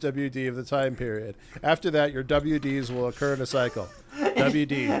first WD of the time period. After that, your WDs will occur in a cycle.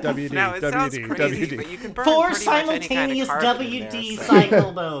 WD, WD, Now, it sounds WD, crazy, WD. but you can burn 4 pretty much any kind of simultaneous carbon in there, WD so-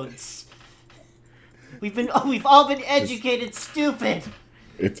 cycle modes. We've all been educated stupid.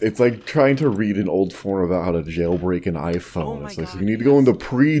 It's like trying to read an old form about how to jailbreak an iPhone. Oh my It's like, God, so you need to go into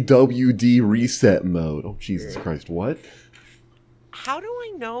pre-WD reset mode. Oh, Jesus Christ, what? How do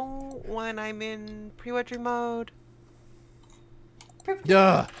I know when I'm in pre-wet dream mode?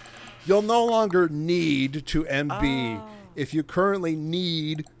 Yeah. You'll no longer need to MB. Oh. If you currently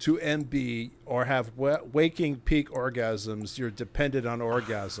need to MB or have waking peak orgasms, you're dependent on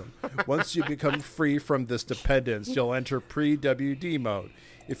orgasm. Once you become free from this dependence, you'll enter pre-WD mode.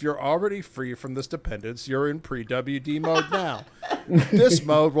 If you're already free from this dependence, you're in pre-WD mode now. This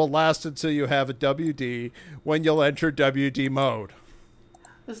mode will last until you have a WD, when you'll enter WD mode.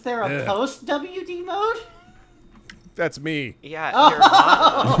 Is there a post WD mode? That's me. Yeah,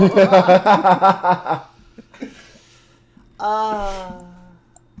 Nirvana.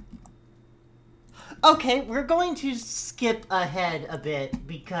 Okay, we're going to skip ahead a bit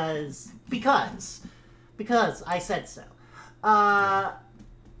because I said so.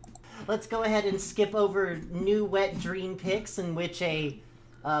 Let's go ahead and skip over new wet dream pics in which a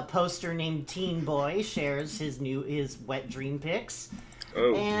poster named Teen Boy shares his wet dream pics.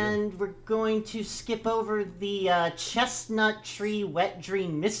 Oh, And we're going to skip over the Chestnut Tree Wet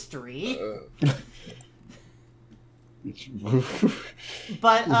Dream Mystery.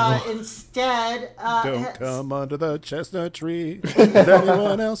 But instead... Don't come under the chestnut tree with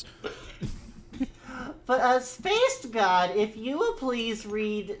anyone else. But Spaced God, if you will please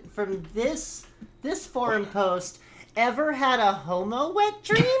read from this forum post... Ever had a homo wet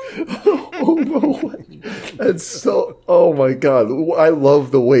dream? Homo. That's so. Oh my God! I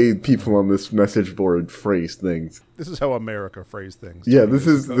love the way people on this message board phrase things. This is how America phrased things. Yeah, this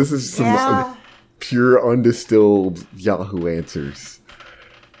is some Yeah. pure undistilled Yahoo answers.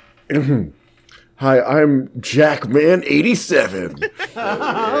 Hi, I'm Jackman87.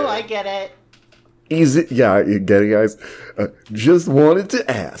 Oh, I get it. Easy, yeah, you get it, guys. Just wanted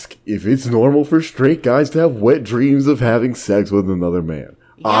to ask if it's normal for straight guys to have wet dreams of having sex with another man.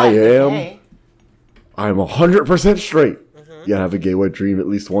 Yeah, I'm 100% straight. Yeah, I have a gay wet dream at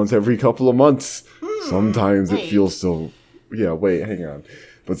least once every couple of months. Sometimes it wait. feels so. Yeah, wait, hang on.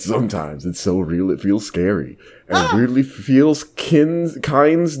 But sometimes it's so real it feels scary and weirdly feels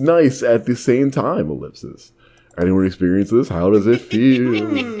kinds nice at the same time. Ellipsis. Anyone experience this? How does it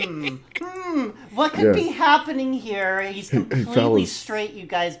feel? What could be happening here? He's completely fellas. straight, you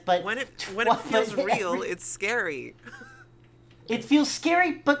guys, but when it feels real, it's scary. it feels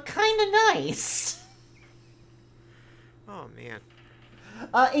scary, but kind of nice. Oh man.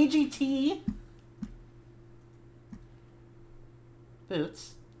 AGT.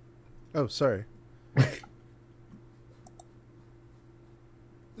 Boots. Oh, sorry. At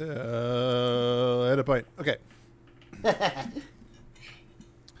a point. Okay.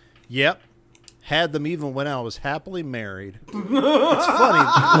 Yep. Had them even when I was happily married. It's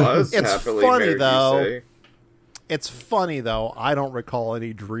funny. was It's happily funny, married, you though. say? It's funny, though. I don't recall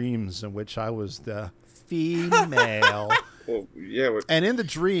any dreams in which I was the female. Well, yeah. And in the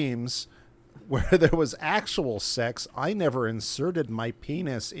dreams where there was actual sex, I never inserted my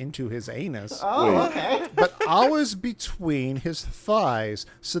penis into his anus. Oh, okay. But I was between his thighs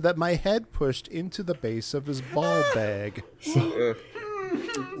so that my head pushed into the base of his ball bag.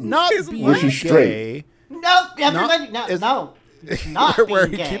 Not being Was he straight? gay. No, everybody, is- no. Not where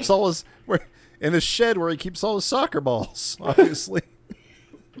being he gay. keeps all his in his shed where he keeps all his soccer balls, obviously,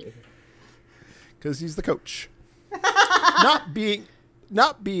 because he's the coach. not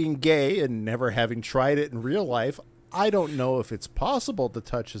being gay and never having tried it in real life, I don't know if it's possible to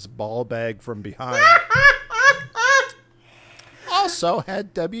touch his ball bag from behind. Also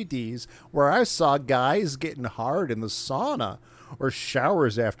had WDs where I saw guys getting hard in the sauna or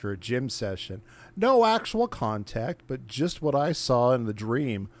showers after a gym session. No actual contact, but just what I saw in the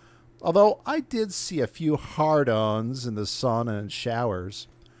dream. Although I did see a few hard-ons in the sauna and showers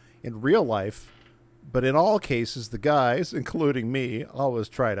in real life, but in all cases the guys, including me, always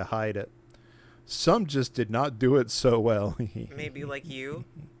try to hide it. Some just did not do it so well. Maybe like you.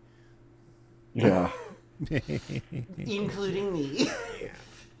 Yeah. Including me.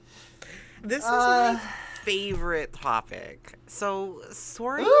 This is my favorite topic. So,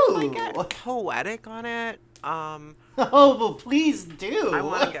 sorry, Ooh. I get poetic on it. Oh, well, please do. I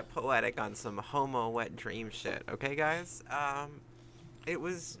want to get poetic on some homo wet dream shit. Okay, guys. It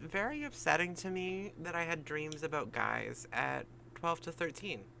was very upsetting to me that I had dreams about guys at 12 to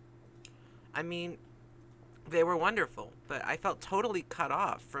 13. I mean, they were wonderful, but I felt totally cut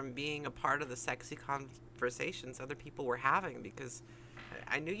off from being a part of the sexy conversations other people were having because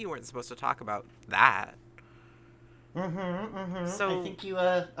I knew you weren't supposed to talk about that. So I think you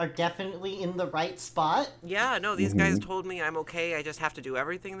are definitely in the right spot. yeah, no, these guys told me I'm okay. I just have to do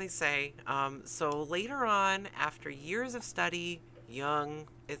everything they say. So later on, after years of study, young,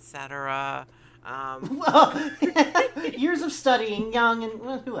 etc., Years of studying, young, and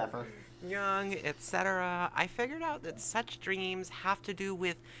well, whoever. young, etc., I figured out that such dreams have to do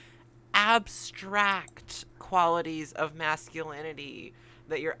with abstract qualities of masculinity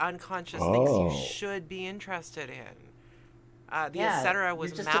that your unconscious thinks you should be interested in. The etc.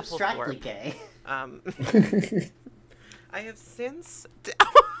 was you're just abstractly Mapplethorpe. gay. I have since.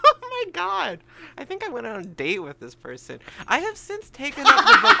 Oh my god! I think I went on a date with this person. I have since taken up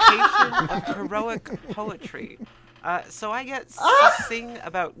the vocation of heroic poetry. So I get to sing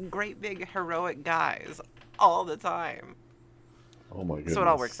about great big heroic guys all the time. Oh my goodness. So it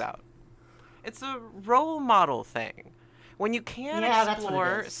all works out. It's a role model thing. When you can't Yeah, that's what it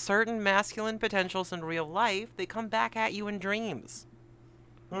explore is. certain masculine potentials in real life, they come back at you in dreams.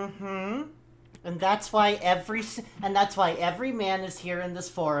 And that's why every man is here in this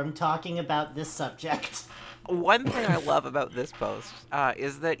forum talking about this subject. One thing I love about this post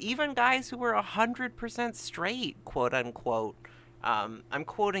is that even guys who were 100% straight, quote unquote, I'm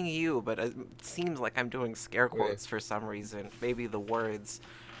quoting you, but it seems like I'm doing scare quotes for some reason, maybe the words,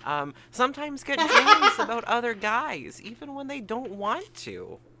 sometimes get dreams about other guys, even when they don't want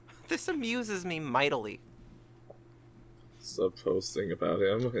to. This amuses me mightily. Stop posting about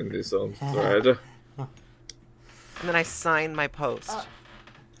him in his own thread. And then I sign my post.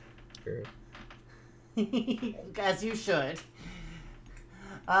 As you should.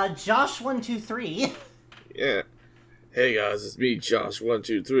 Josh123. Yeah. Hey guys, it's me,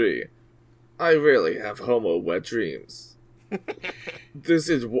 Josh123. I rarely have homo wet dreams. This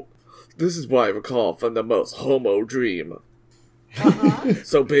is what I recall from the most homo dream.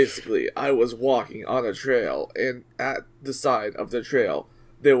 So basically, I was walking on a trail, and at the side of the trail,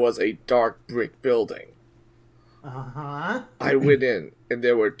 there was a dark brick building. I went in, and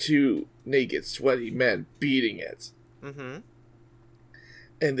there were two naked, sweaty men beating it. And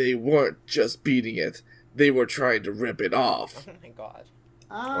they weren't just beating it, they were trying to rip it off. Oh my god.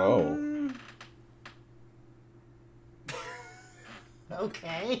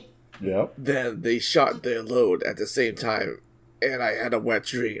 Okay. Yep. Then they shot their load at the same time, and I had a wet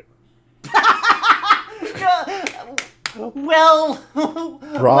dream. Well,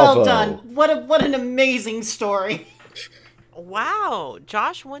 Bravo. well done. What an amazing story. Wow,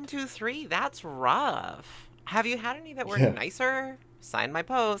 Josh123, that's rough. Have you had any that were nicer? Sign my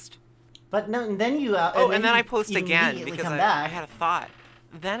post. But no, and then you. And then I post again immediately because come I back. had a thought.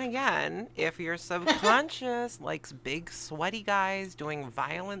 Then again, if your subconscious likes big, sweaty guys doing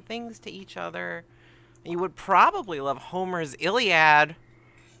violent things to each other, you would probably love Homer's Iliad.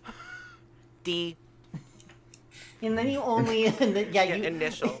 D. And then you only,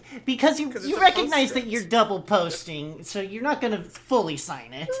 initial. because you it's a recognize that postscript. you're double posting, so you're not going to fully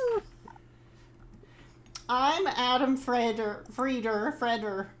sign it. I'm Adam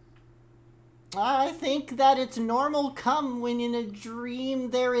Freder. I think that it's normal come when in a dream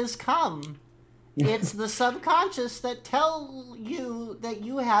there is come. It's the subconscious that tell you that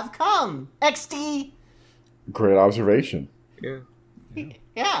you have come. XD. Great observation. Yeah.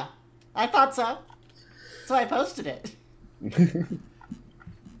 Yeah, I thought so. So I posted it.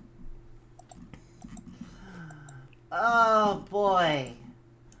 Oh boy.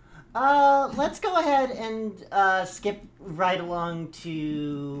 Let's go ahead and skip right along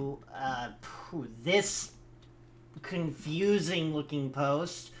to this confusing looking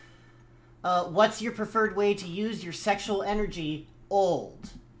post. What's your preferred way to use your sexual energy?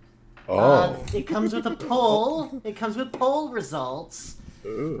 Old. It comes with a poll. It comes with poll results.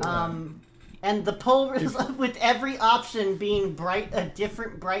 And the poll result with every option being a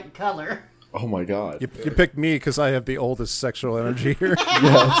different bright color. Oh my god. You picked me because I have the oldest sexual energy here.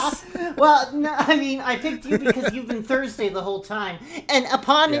 Yes. Well, no, I mean, I picked you because you've been Thursday the whole time, and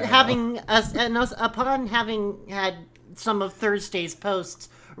upon having had some of Thursday's posts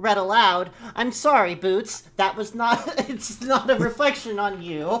read aloud, I'm sorry, Boots. That was not. It's not a reflection on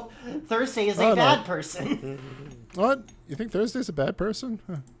you. Thursday is a bad person. What? You think Thursday's a bad person?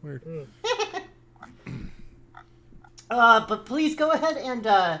 Huh, weird. But please go ahead and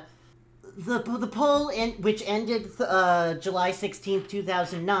the poll which ended July 16th,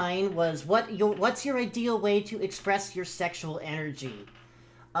 2009 was what's your ideal way to express your sexual energy?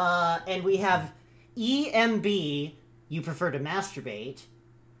 And we have EMB, you prefer to masturbate.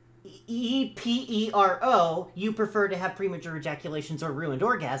 EPERO, you prefer to have premature ejaculations or ruined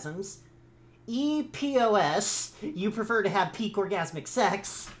orgasms. EPOS, you prefer to have peak orgasmic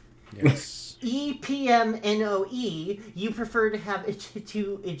sex. Yes. EPMNOE, you prefer to have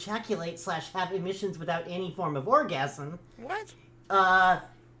to ejaculate / have emissions without any form of orgasm. What?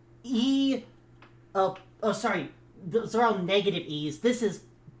 Sorry, those are all negative E's. This is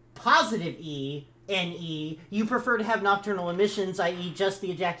positive NE. You prefer to have nocturnal emissions, i.e. just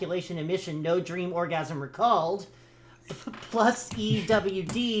the ejaculation emission, no dream orgasm recalled. Plus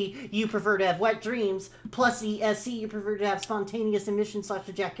EWD, you prefer to have wet dreams. Plus ESC, you prefer to have spontaneous emissions /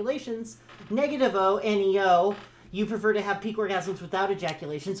 ejaculations. Negative O, NEO, you prefer to have peak orgasms without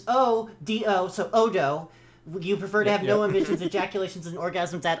ejaculations. ODO, so ODO, you prefer to have no emissions, ejaculations, and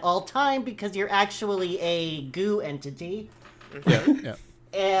orgasms at all time because you're actually a goo entity. Yeah.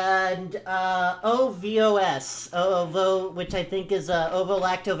 And OVOS, OVO, which I think is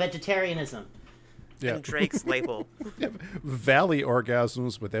ovo-lacto-vegetarianism. Yeah. And Drake's label. Valley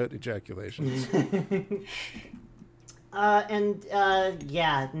orgasms without ejaculations.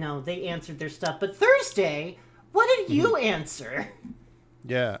 They answered their stuff. But Thursday, what did you answer?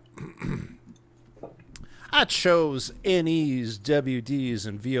 Yeah. I chose NEs, WDs,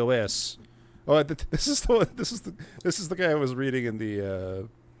 and VOS. Oh, this is the guy I was reading in the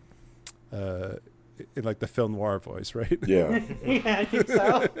in like the film noir voice, right? Yeah. Yeah, I think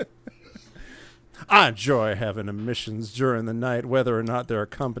so. I enjoy having emissions during the night, whether or not they're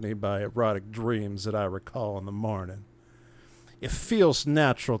accompanied by erotic dreams that I recall in the morning. It feels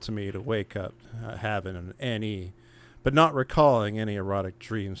natural to me to wake up having an NE, but not recalling any erotic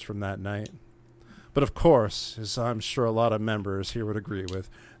dreams from that night. But of course, as I'm sure a lot of members here would agree with,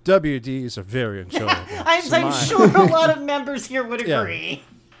 WDs are very enjoyable. I'm sure a lot of members here would agree.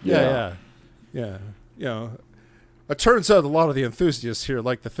 Yeah. You know, it turns out a lot of the enthusiasts here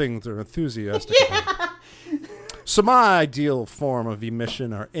like the things they're enthusiastic about. So my ideal form of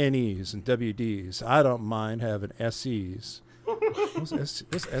emission are NEs and WDs. I don't mind having SEs. What's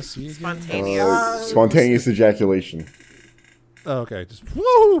SE again? Spontaneous. Spontaneous ejaculation. Oh, okay, just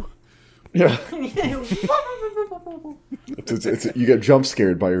woo! Yeah. You get jump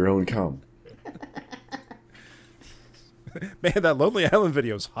scared by your own cum. Man, that Lonely Island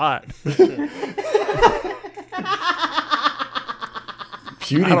video is hot.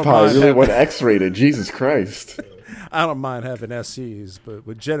 PewDiePie really went X-rated. Jesus Christ. I don't mind having SEs, but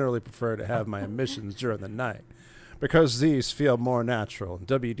would generally prefer to have my emissions during the night because these feel more natural and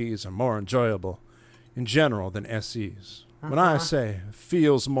WDs are more enjoyable in general than SEs. When I say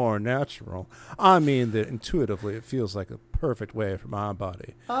feels more natural, I mean that intuitively it feels like a perfect way for my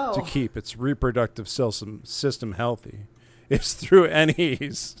body to keep its reproductive system healthy. It's through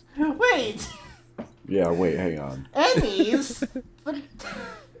NEs. Wait. Yeah, wait, hang on. NEs? But,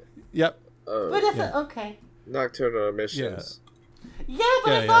 Yep. okay. Nocturnal emissions. Yeah,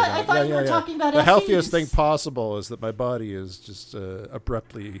 but I thought you were talking about the SEs. healthiest thing possible is that my body is just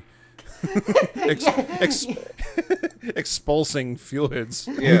abruptly expulsing fluids.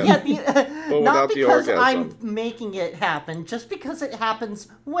 Yeah. But Not without the because orgasm. I'm making it happen, just because it happens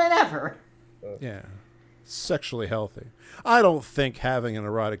whenever. Yeah. Sexually healthy. I don't think having an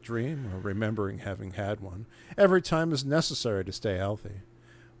erotic dream or remembering having had one every time is necessary to stay healthy.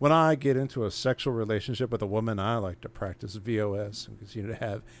 When I get into a sexual relationship with a woman, I like to practice VOS and continue to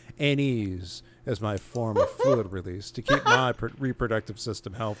have NEs as my form of fluid release to keep my reproductive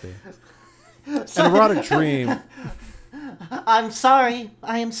system healthy. An erotic dream. I am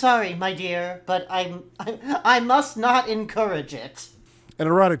sorry, my dear, but I must not encourage it. An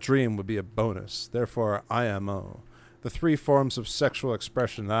erotic dream would be a bonus, therefore IMO, the three forms of sexual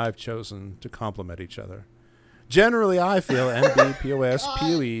expression that I've chosen to complement each other. Generally, I feel NB, POS,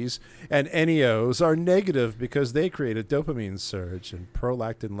 POEs, and NEOs are negative because they create a dopamine surge and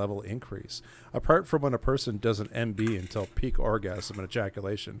prolactin level increase. Apart from when a person doesn't MB until peak orgasm and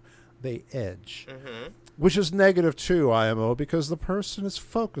ejaculation, they edge. Which is negative too, IMO, because the person is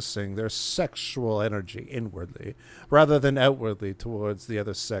focusing their sexual energy inwardly rather than outwardly towards the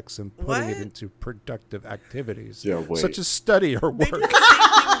other sex and putting it into productive activities, such as study or work. They do the same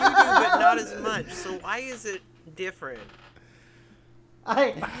thing you do, but not as much. So why is it different?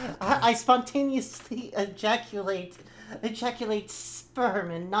 I spontaneously ejaculate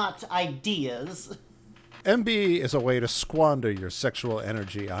sperm and not ideas. MB is a way to squander your sexual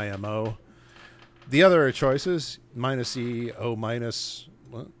energy, IMO. The other choices, minus E, O minus,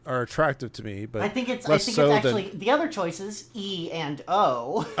 are attractive to me, but I think it's actually the other choices, E and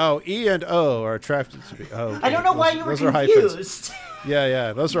O. Oh, E and O are attractive to me. Oh, okay. I don't know why you were those are hyphens. confused.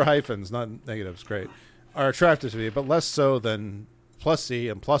 Yeah, those are hyphens, not negatives. Great, are attractive to me, but less so than plus E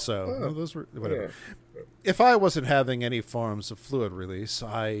and plus O. No, those were whatever. Yeah. If I wasn't having any forms of fluid release,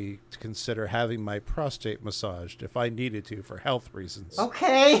 I consider having my prostate massaged if I needed to for health reasons.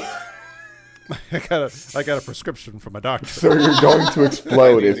 Okay. I got a prescription from a doctor. Sir, you're going to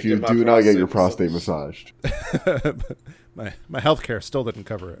explode if you Get my do not get your prostate prostate massaged. my healthcare still didn't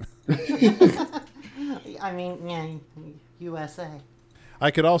cover it. I mean, yeah, USA.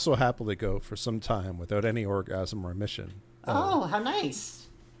 I could also happily go for some time without any orgasm or emission. Oh, how nice.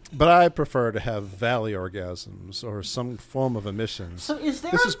 But I prefer to have valley orgasms or some form of emission. So is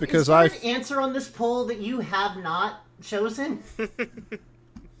there, This is because an I- answer on this poll that you have not chosen?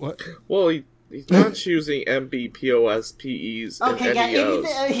 What? Well, he's not choosing MB, POS, PEs, Okay, and yeah,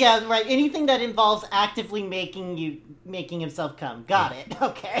 NEOs. yeah, right. Anything that involves actively making himself come. Got it.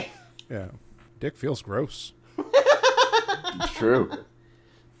 Okay. Yeah. Dick feels gross. It's true.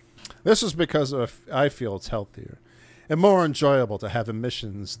 This is because I feel it's healthier and more enjoyable to have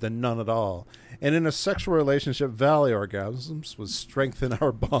emissions than none at all. And in a sexual relationship, valley orgasms would strengthen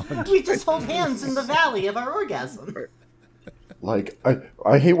our bond. We just hold hands in the valley of our orgasm. Like,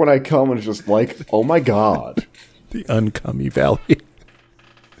 I hate when I come and it's just like, oh my god. The uncummy valley.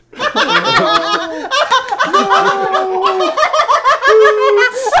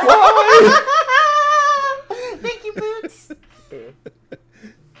 Thank you, Boots.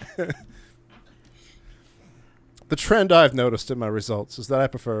 The trend I've noticed in my results is that I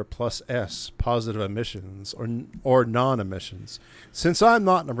prefer plus S, positive emissions, or non-emissions. Since I'm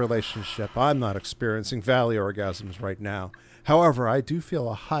not in a relationship, I'm not experiencing valley orgasms right now. However, I do feel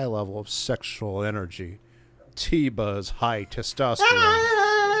a high level of sexual energy, T-buzz, high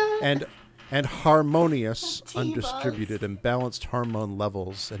testosterone, and harmonious, T-buzz. undistributed, and balanced hormone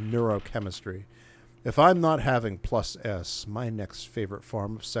levels and neurochemistry. If I'm not having plus S, my next favorite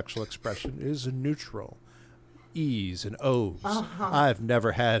form of sexual expression is neutral. E's and O's. I've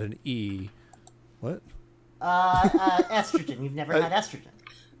never had an E. What? Estrogen. You've never had estrogen.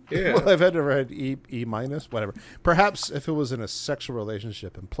 Yeah. Well, I've never had E minus, whatever. Perhaps if it was in a sexual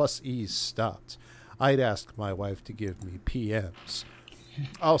relationship and plus E's stopped, I'd ask my wife to give me PMs.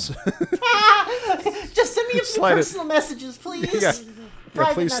 Also, Just send me a few Slide it. personal messages, please. yeah,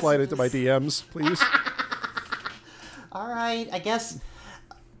 Private please slide into my messages. DMs, please. All right, I guess.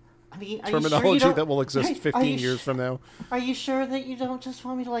 I mean, are Terminology you sure you that will exist are 15 you years from now. Are you sure that you don't just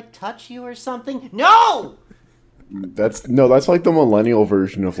want me to like touch you or something? No. That's like the millennial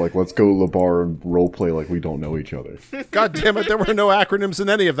version of like, let's go to the bar and roleplay like we don't know each other. God damn it, there were no acronyms in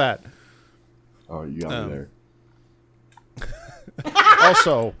any of that. Oh, you got me there.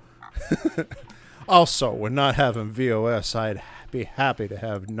 Also, when not having VOS, I'd be happy to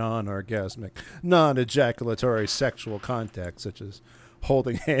have non-orgasmic, non-ejaculatory sexual contact, such as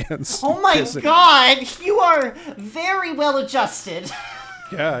holding hands. Oh my kissing. God, you are very well adjusted.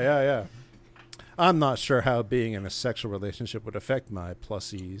 Yeah. I'm not sure how being in a sexual relationship would affect my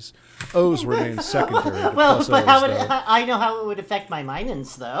plus E's. O's remain secondary to Well, plus but O's, though. I know how it would affect my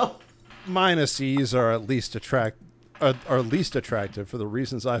minus though. Minus E's are least attractive for the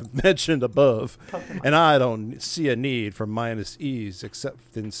reasons I've mentioned above, and I don't see a need for minus E's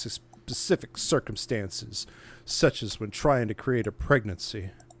except in specific circumstances, such as when trying to create a pregnancy.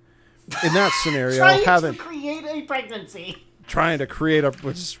 In that scenario, Trying to create a pregnancy. trying to create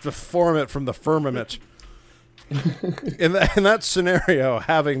just to form it from the firmament. In that scenario,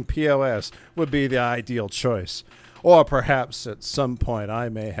 having POS would be the ideal choice. Or perhaps at some point I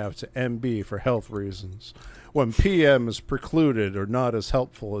may have to MB for health reasons. When PM is precluded or not as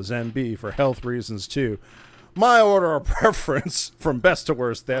helpful as MB for health reasons too, my order of preference from best to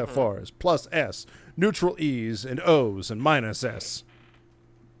worst therefore is plus S, neutral E's and O's and minus S.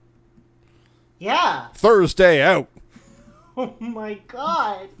 Yeah. Thursday out. Oh my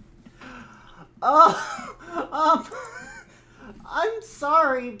God. Oh, I'm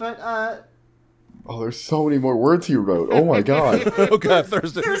sorry, but Oh, there's so many more words he wrote. Oh my god. Oh god,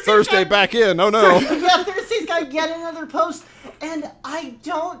 Thursday back in. Oh no. yeah, Thursday's got yet another post, and I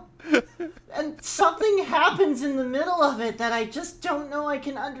don't. And something happens in the middle of it that I just don't know. I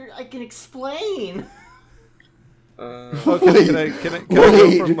can explain. Okay, can I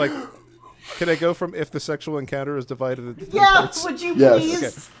go from like? Can I go from if the sexual encounter is divided into 10 Yeah, parts? would you Yes.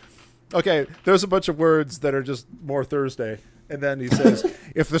 please? Okay, there's a bunch of words that are just more Thursday. And then he says,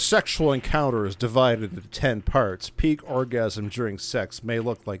 if the sexual encounter is divided into 10 parts, peak orgasm during sex may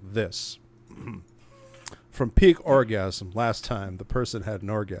look like this. From peak orgasm, last time the person had an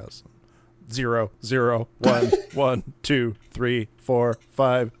orgasm. 0, 0, 1, 1, 2, 3, 4,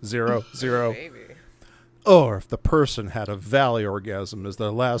 5, 0, 0. Baby. Or if the person had a valley orgasm as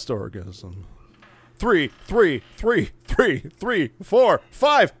their last orgasm. 3, 3, 3, 3, 3, 4,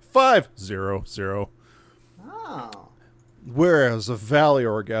 5, 5, 0, 0. Oh. Whereas a valley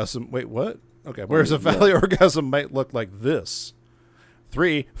orgasm... Wait, what? Okay, whereas a valley orgasm might look like this.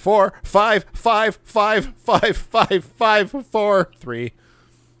 3, 4, 5, 5, 5, 5, 5, 5, 4, 3.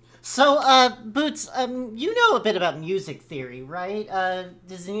 So, Boots, you know a bit about music theory, right?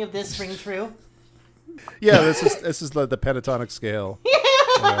 Does any of this ring true? Yeah, this is the pentatonic scale.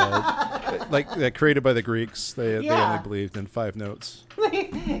 Created by the Greeks. They only believed in 5 notes.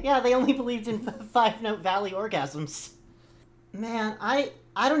 Yeah, they only believed in 5-note valley orgasms. Man, I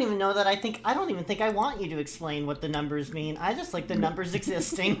don't even know that I don't even think I want you to explain what the numbers mean. I just like the numbers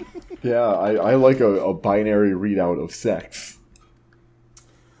existing. Yeah, I like a binary readout of sex.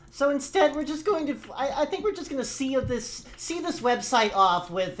 So instead, we're just going to. I think we're just going to see this website off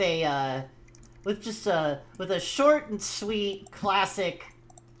with a short and sweet classic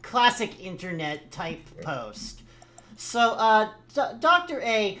internet type post. So, Dr.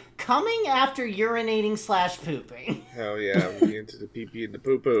 A, coming after urinating / pooping. Hell yeah, I'm into the pee-pee and the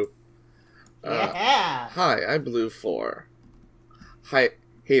poo-poo. Yeah. Hi, I'm Blue4. Hi,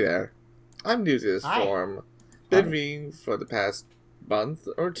 hey there. I'm new to this Hi. forum. Been reading for the past month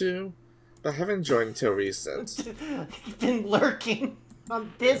or two, but haven't joined until recent. You've been lurking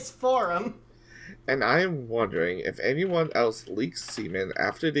on this forum. And I am wondering if anyone else leaks semen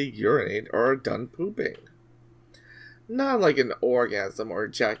after they urinate or are done pooping. Not like an orgasm or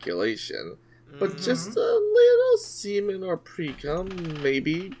ejaculation, but just a little semen or pre-cum,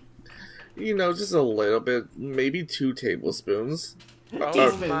 maybe. You know, just a little bit, maybe 2 tablespoons. Oh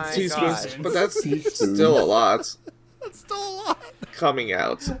Teaspoons, my but that's Teaspoons. still a lot That's still a lot. coming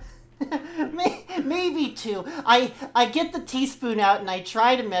out. Maybe 2. I get the teaspoon out and I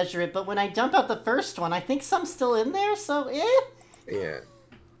try to measure it, but when I dump out the first one, I think some's still in there, so Yeah.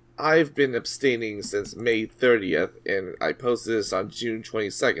 I've been abstaining since May 30th, and I posted this on June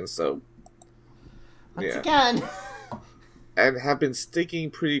 22nd, so... Once again. And have been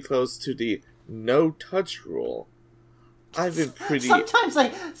sticking pretty close to the no-touch rule. I've been pretty...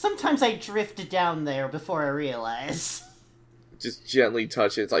 Sometimes I drift down there before I realize. Just gently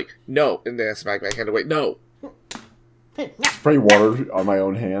touch it, it's like, no, and then I smack my hand away, no! Spray water on my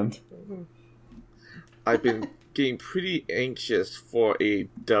own hand. I've been getting pretty anxious for a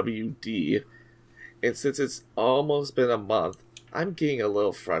WD, and since it's almost been a month, I'm getting a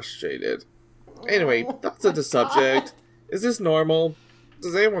little frustrated. Anyway, that's the subject. Is this normal?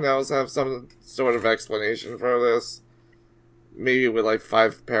 Does anyone else have some sort of explanation for this? Maybe with like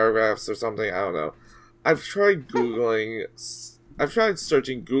 5 paragraphs or something, I don't know. I've tried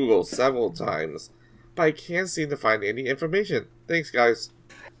searching Google several times, but I can't seem to find any information. Thanks, guys.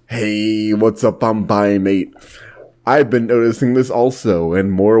 Hey, what's up? I'm Bye, mate. I've been noticing this also,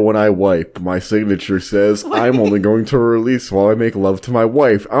 and more when I wipe. My signature says I'm only going to release while I make love to my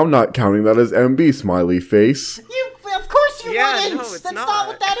wife. I'm not counting that as MB, smiley face. Of course you Yeah, wouldn't! no, it's That's not. not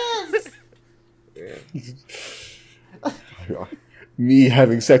what that is! Me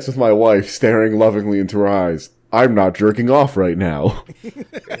having sex with my wife, staring lovingly into her eyes. I'm not jerking off right now.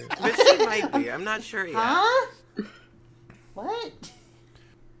 But she might be. I'm not sure yet. Huh? What?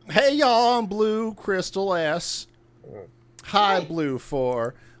 Hey y'all, I'm Blue Crystal S. Hi, Blue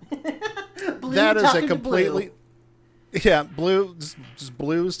 4. Blue That is a talking to completely... Yeah, Blue, just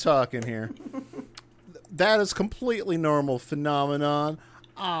Blue's talking here. That is completely normal phenomenon.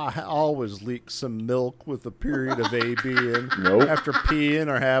 I always leak some milk with a period of AB in Nope. after peeing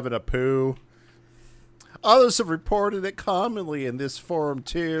or having a poo. Others have reported it commonly in this forum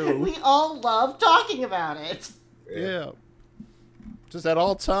too. We all love talking about it. Yeah. Just at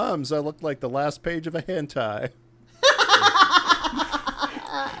all times, I look like the last page of a hentai.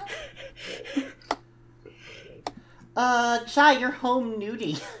 Chai, you're home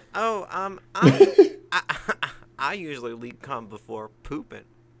nudie. Oh, I usually leak cum before pooping.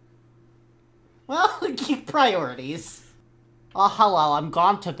 Well, keep priorities. Oh, hello, I'm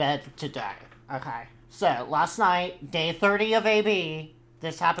gone to bed today. Okay. So, last night, day 30 of AB,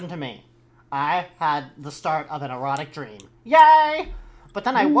 this happened to me. I had the start of an erotic dream. Yay! But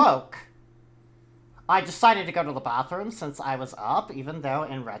then I woke. I decided to go to the bathroom since I was up, even though,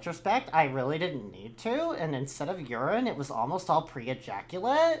 in retrospect, I really didn't need to, and instead of urine, it was almost all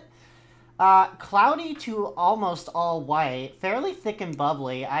pre-ejaculate. Cloudy to almost all white, fairly thick and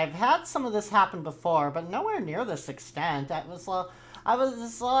bubbly. I've had some of this happen before, but nowhere near this extent. I was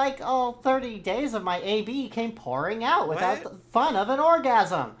like, 30 days of my AB came pouring out without the fun of an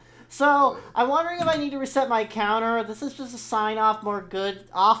orgasm. So, I'm wondering if I need to reset my counter. This is just a sign off more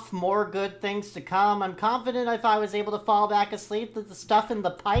good things to come. I'm confident if I was able to fall back asleep that the stuff in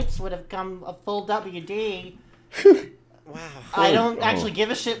the pipes would have come a full WD. Wow. I don't actually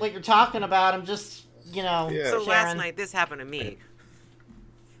give a shit what you're talking about. I'm just, Yeah. So sharing. last night this happened to me.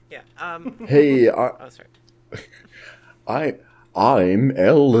 Yeah. Hey, Oh, sorry. I'm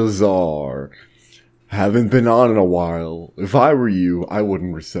Elazar. Haven't been on in a while. If I were you, I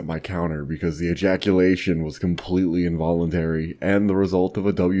wouldn't reset my counter because the ejaculation was completely involuntary and the result of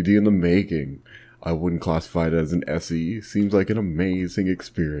a WD in the making. I wouldn't classify it as an SE. Seems like an amazing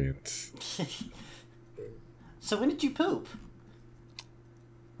experience. So when did you poop?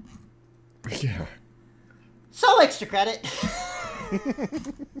 Yeah. So extra credit.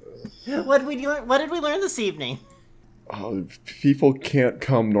 What did we learn this evening? People can't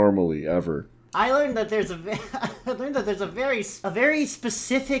come normally, ever. I learned that there's a very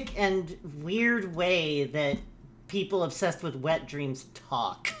specific and weird way that people obsessed with wet dreams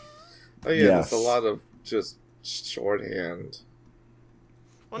talk. Oh yeah, Yes. there's a lot of just shorthand.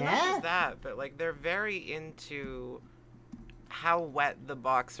 Well, not just that, but like they're very into how wet the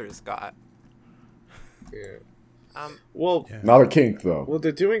boxers got. Yeah. Um, Well, Yeah. Not a kink, though. well,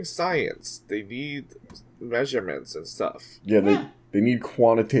 they're doing science. They need measurements and stuff. Yeah, Yeah. they need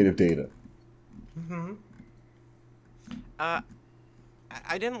quantitative data.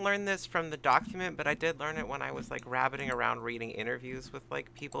 I didn't learn this from the document, but I did learn it when I was like rabbiting around reading interviews with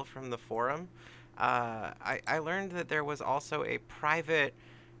like people from the forum. I learned that there was also a private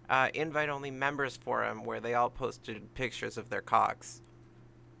invite-only members forum where they all posted pictures of their cocks.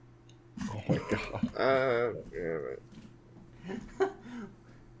 Oh my god. Yeah.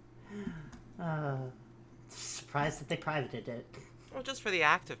 Surprised that they privated it. Well, just for the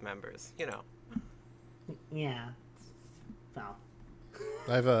active members, you know. Yeah. Well.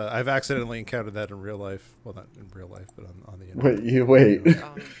 I've accidentally encountered that in real life. Well, not in real life, but on the internet. Wait.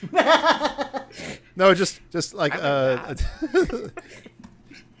 No, just like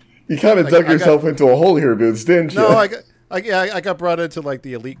You kind of dug yourself into a hole here, dudes, didn't you? no, I got brought into like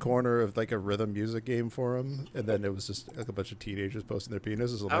the elite corner of like a rhythm music game forum, and then it was just like a bunch of teenagers posting their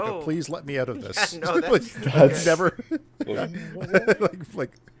penises. I'm like, Oh. please let me out of this. No, that's That's- never like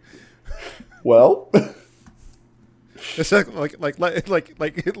Well, it's like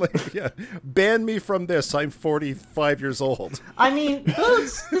yeah, ban me from this. I'm 45 years old. I mean,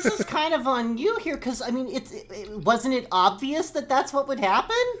 Boots, this is kind of on you here, because, I mean, wasn't it obvious that that's what would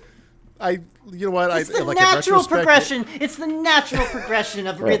happen? You know what? It's the like in natural retrospect, progression. It's the natural progression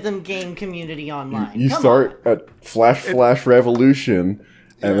of rhythm game community online. you Come start on. at Flash Revolution,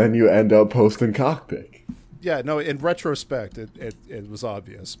 and then you end up posting cockpick. Yeah, no. In retrospect, it was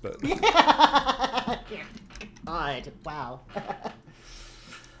obvious, but God, wow.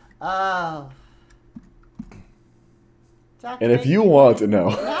 Oh. Dr. And if Egg, you want to know,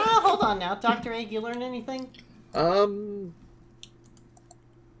 hold on now. Dr. Egg, you learn anything?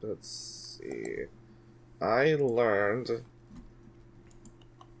 Let's see. I learned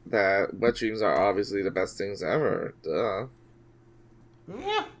that wet dreams are obviously the best things ever. Duh.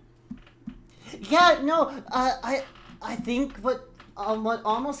 Yeah. Yeah, no, I think what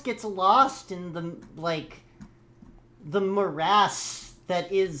almost gets lost in the morass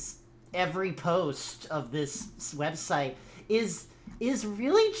that is every post of this website is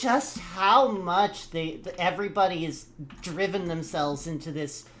really just how much everybody has driven themselves into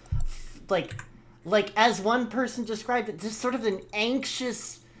this, like as one person described it, this sort of an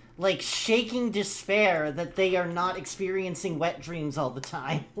anxious, like, shaking despair that they are not experiencing wet dreams all the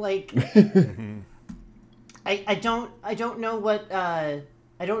time. Like, I don't know what I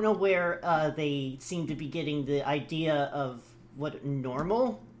don't know where they seem to be getting the idea of what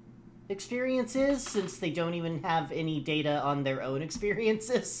normal experience is, since they don't even have any data on their own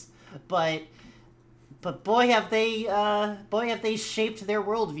experiences. But boy have they shaped their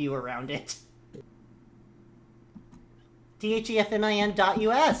worldview around it.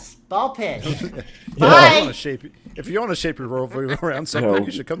 THEFMIN.us ball pit. Bye. If you want to shape your worldview around something,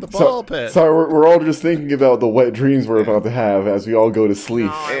 you should come to So- ball pit. Sorry, we're all just thinking about the wet dreams we're about to have as we all go to sleep.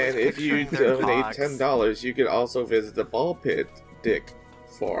 No, I was And if you picturing their donate cocks. $10, you can also visit the ball pit dick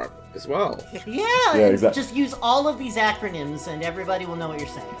forum as well. Yeah, Yeah, and exact- just use all of these acronyms and everybody will know what you're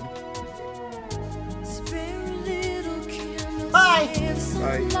saying. Bye.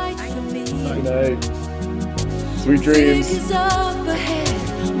 Bye. Good night. Sweet dreams. Figures up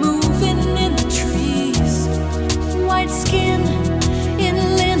ahead, moving in the trees. White skin in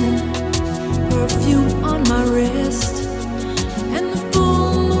linen, perfume on my wrist, and the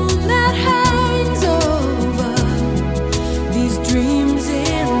full moon that hangs over these dreams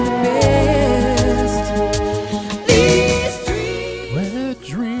in the mist. These dreams. Where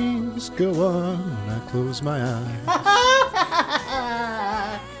dreams go on when I close my eyes.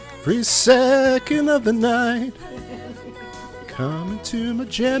 Every second of the night, coming to my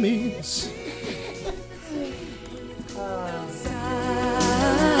jammies.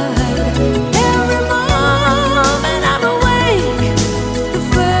 Every moment I'm awake,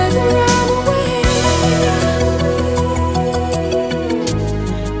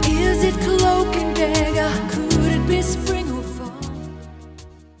 whisper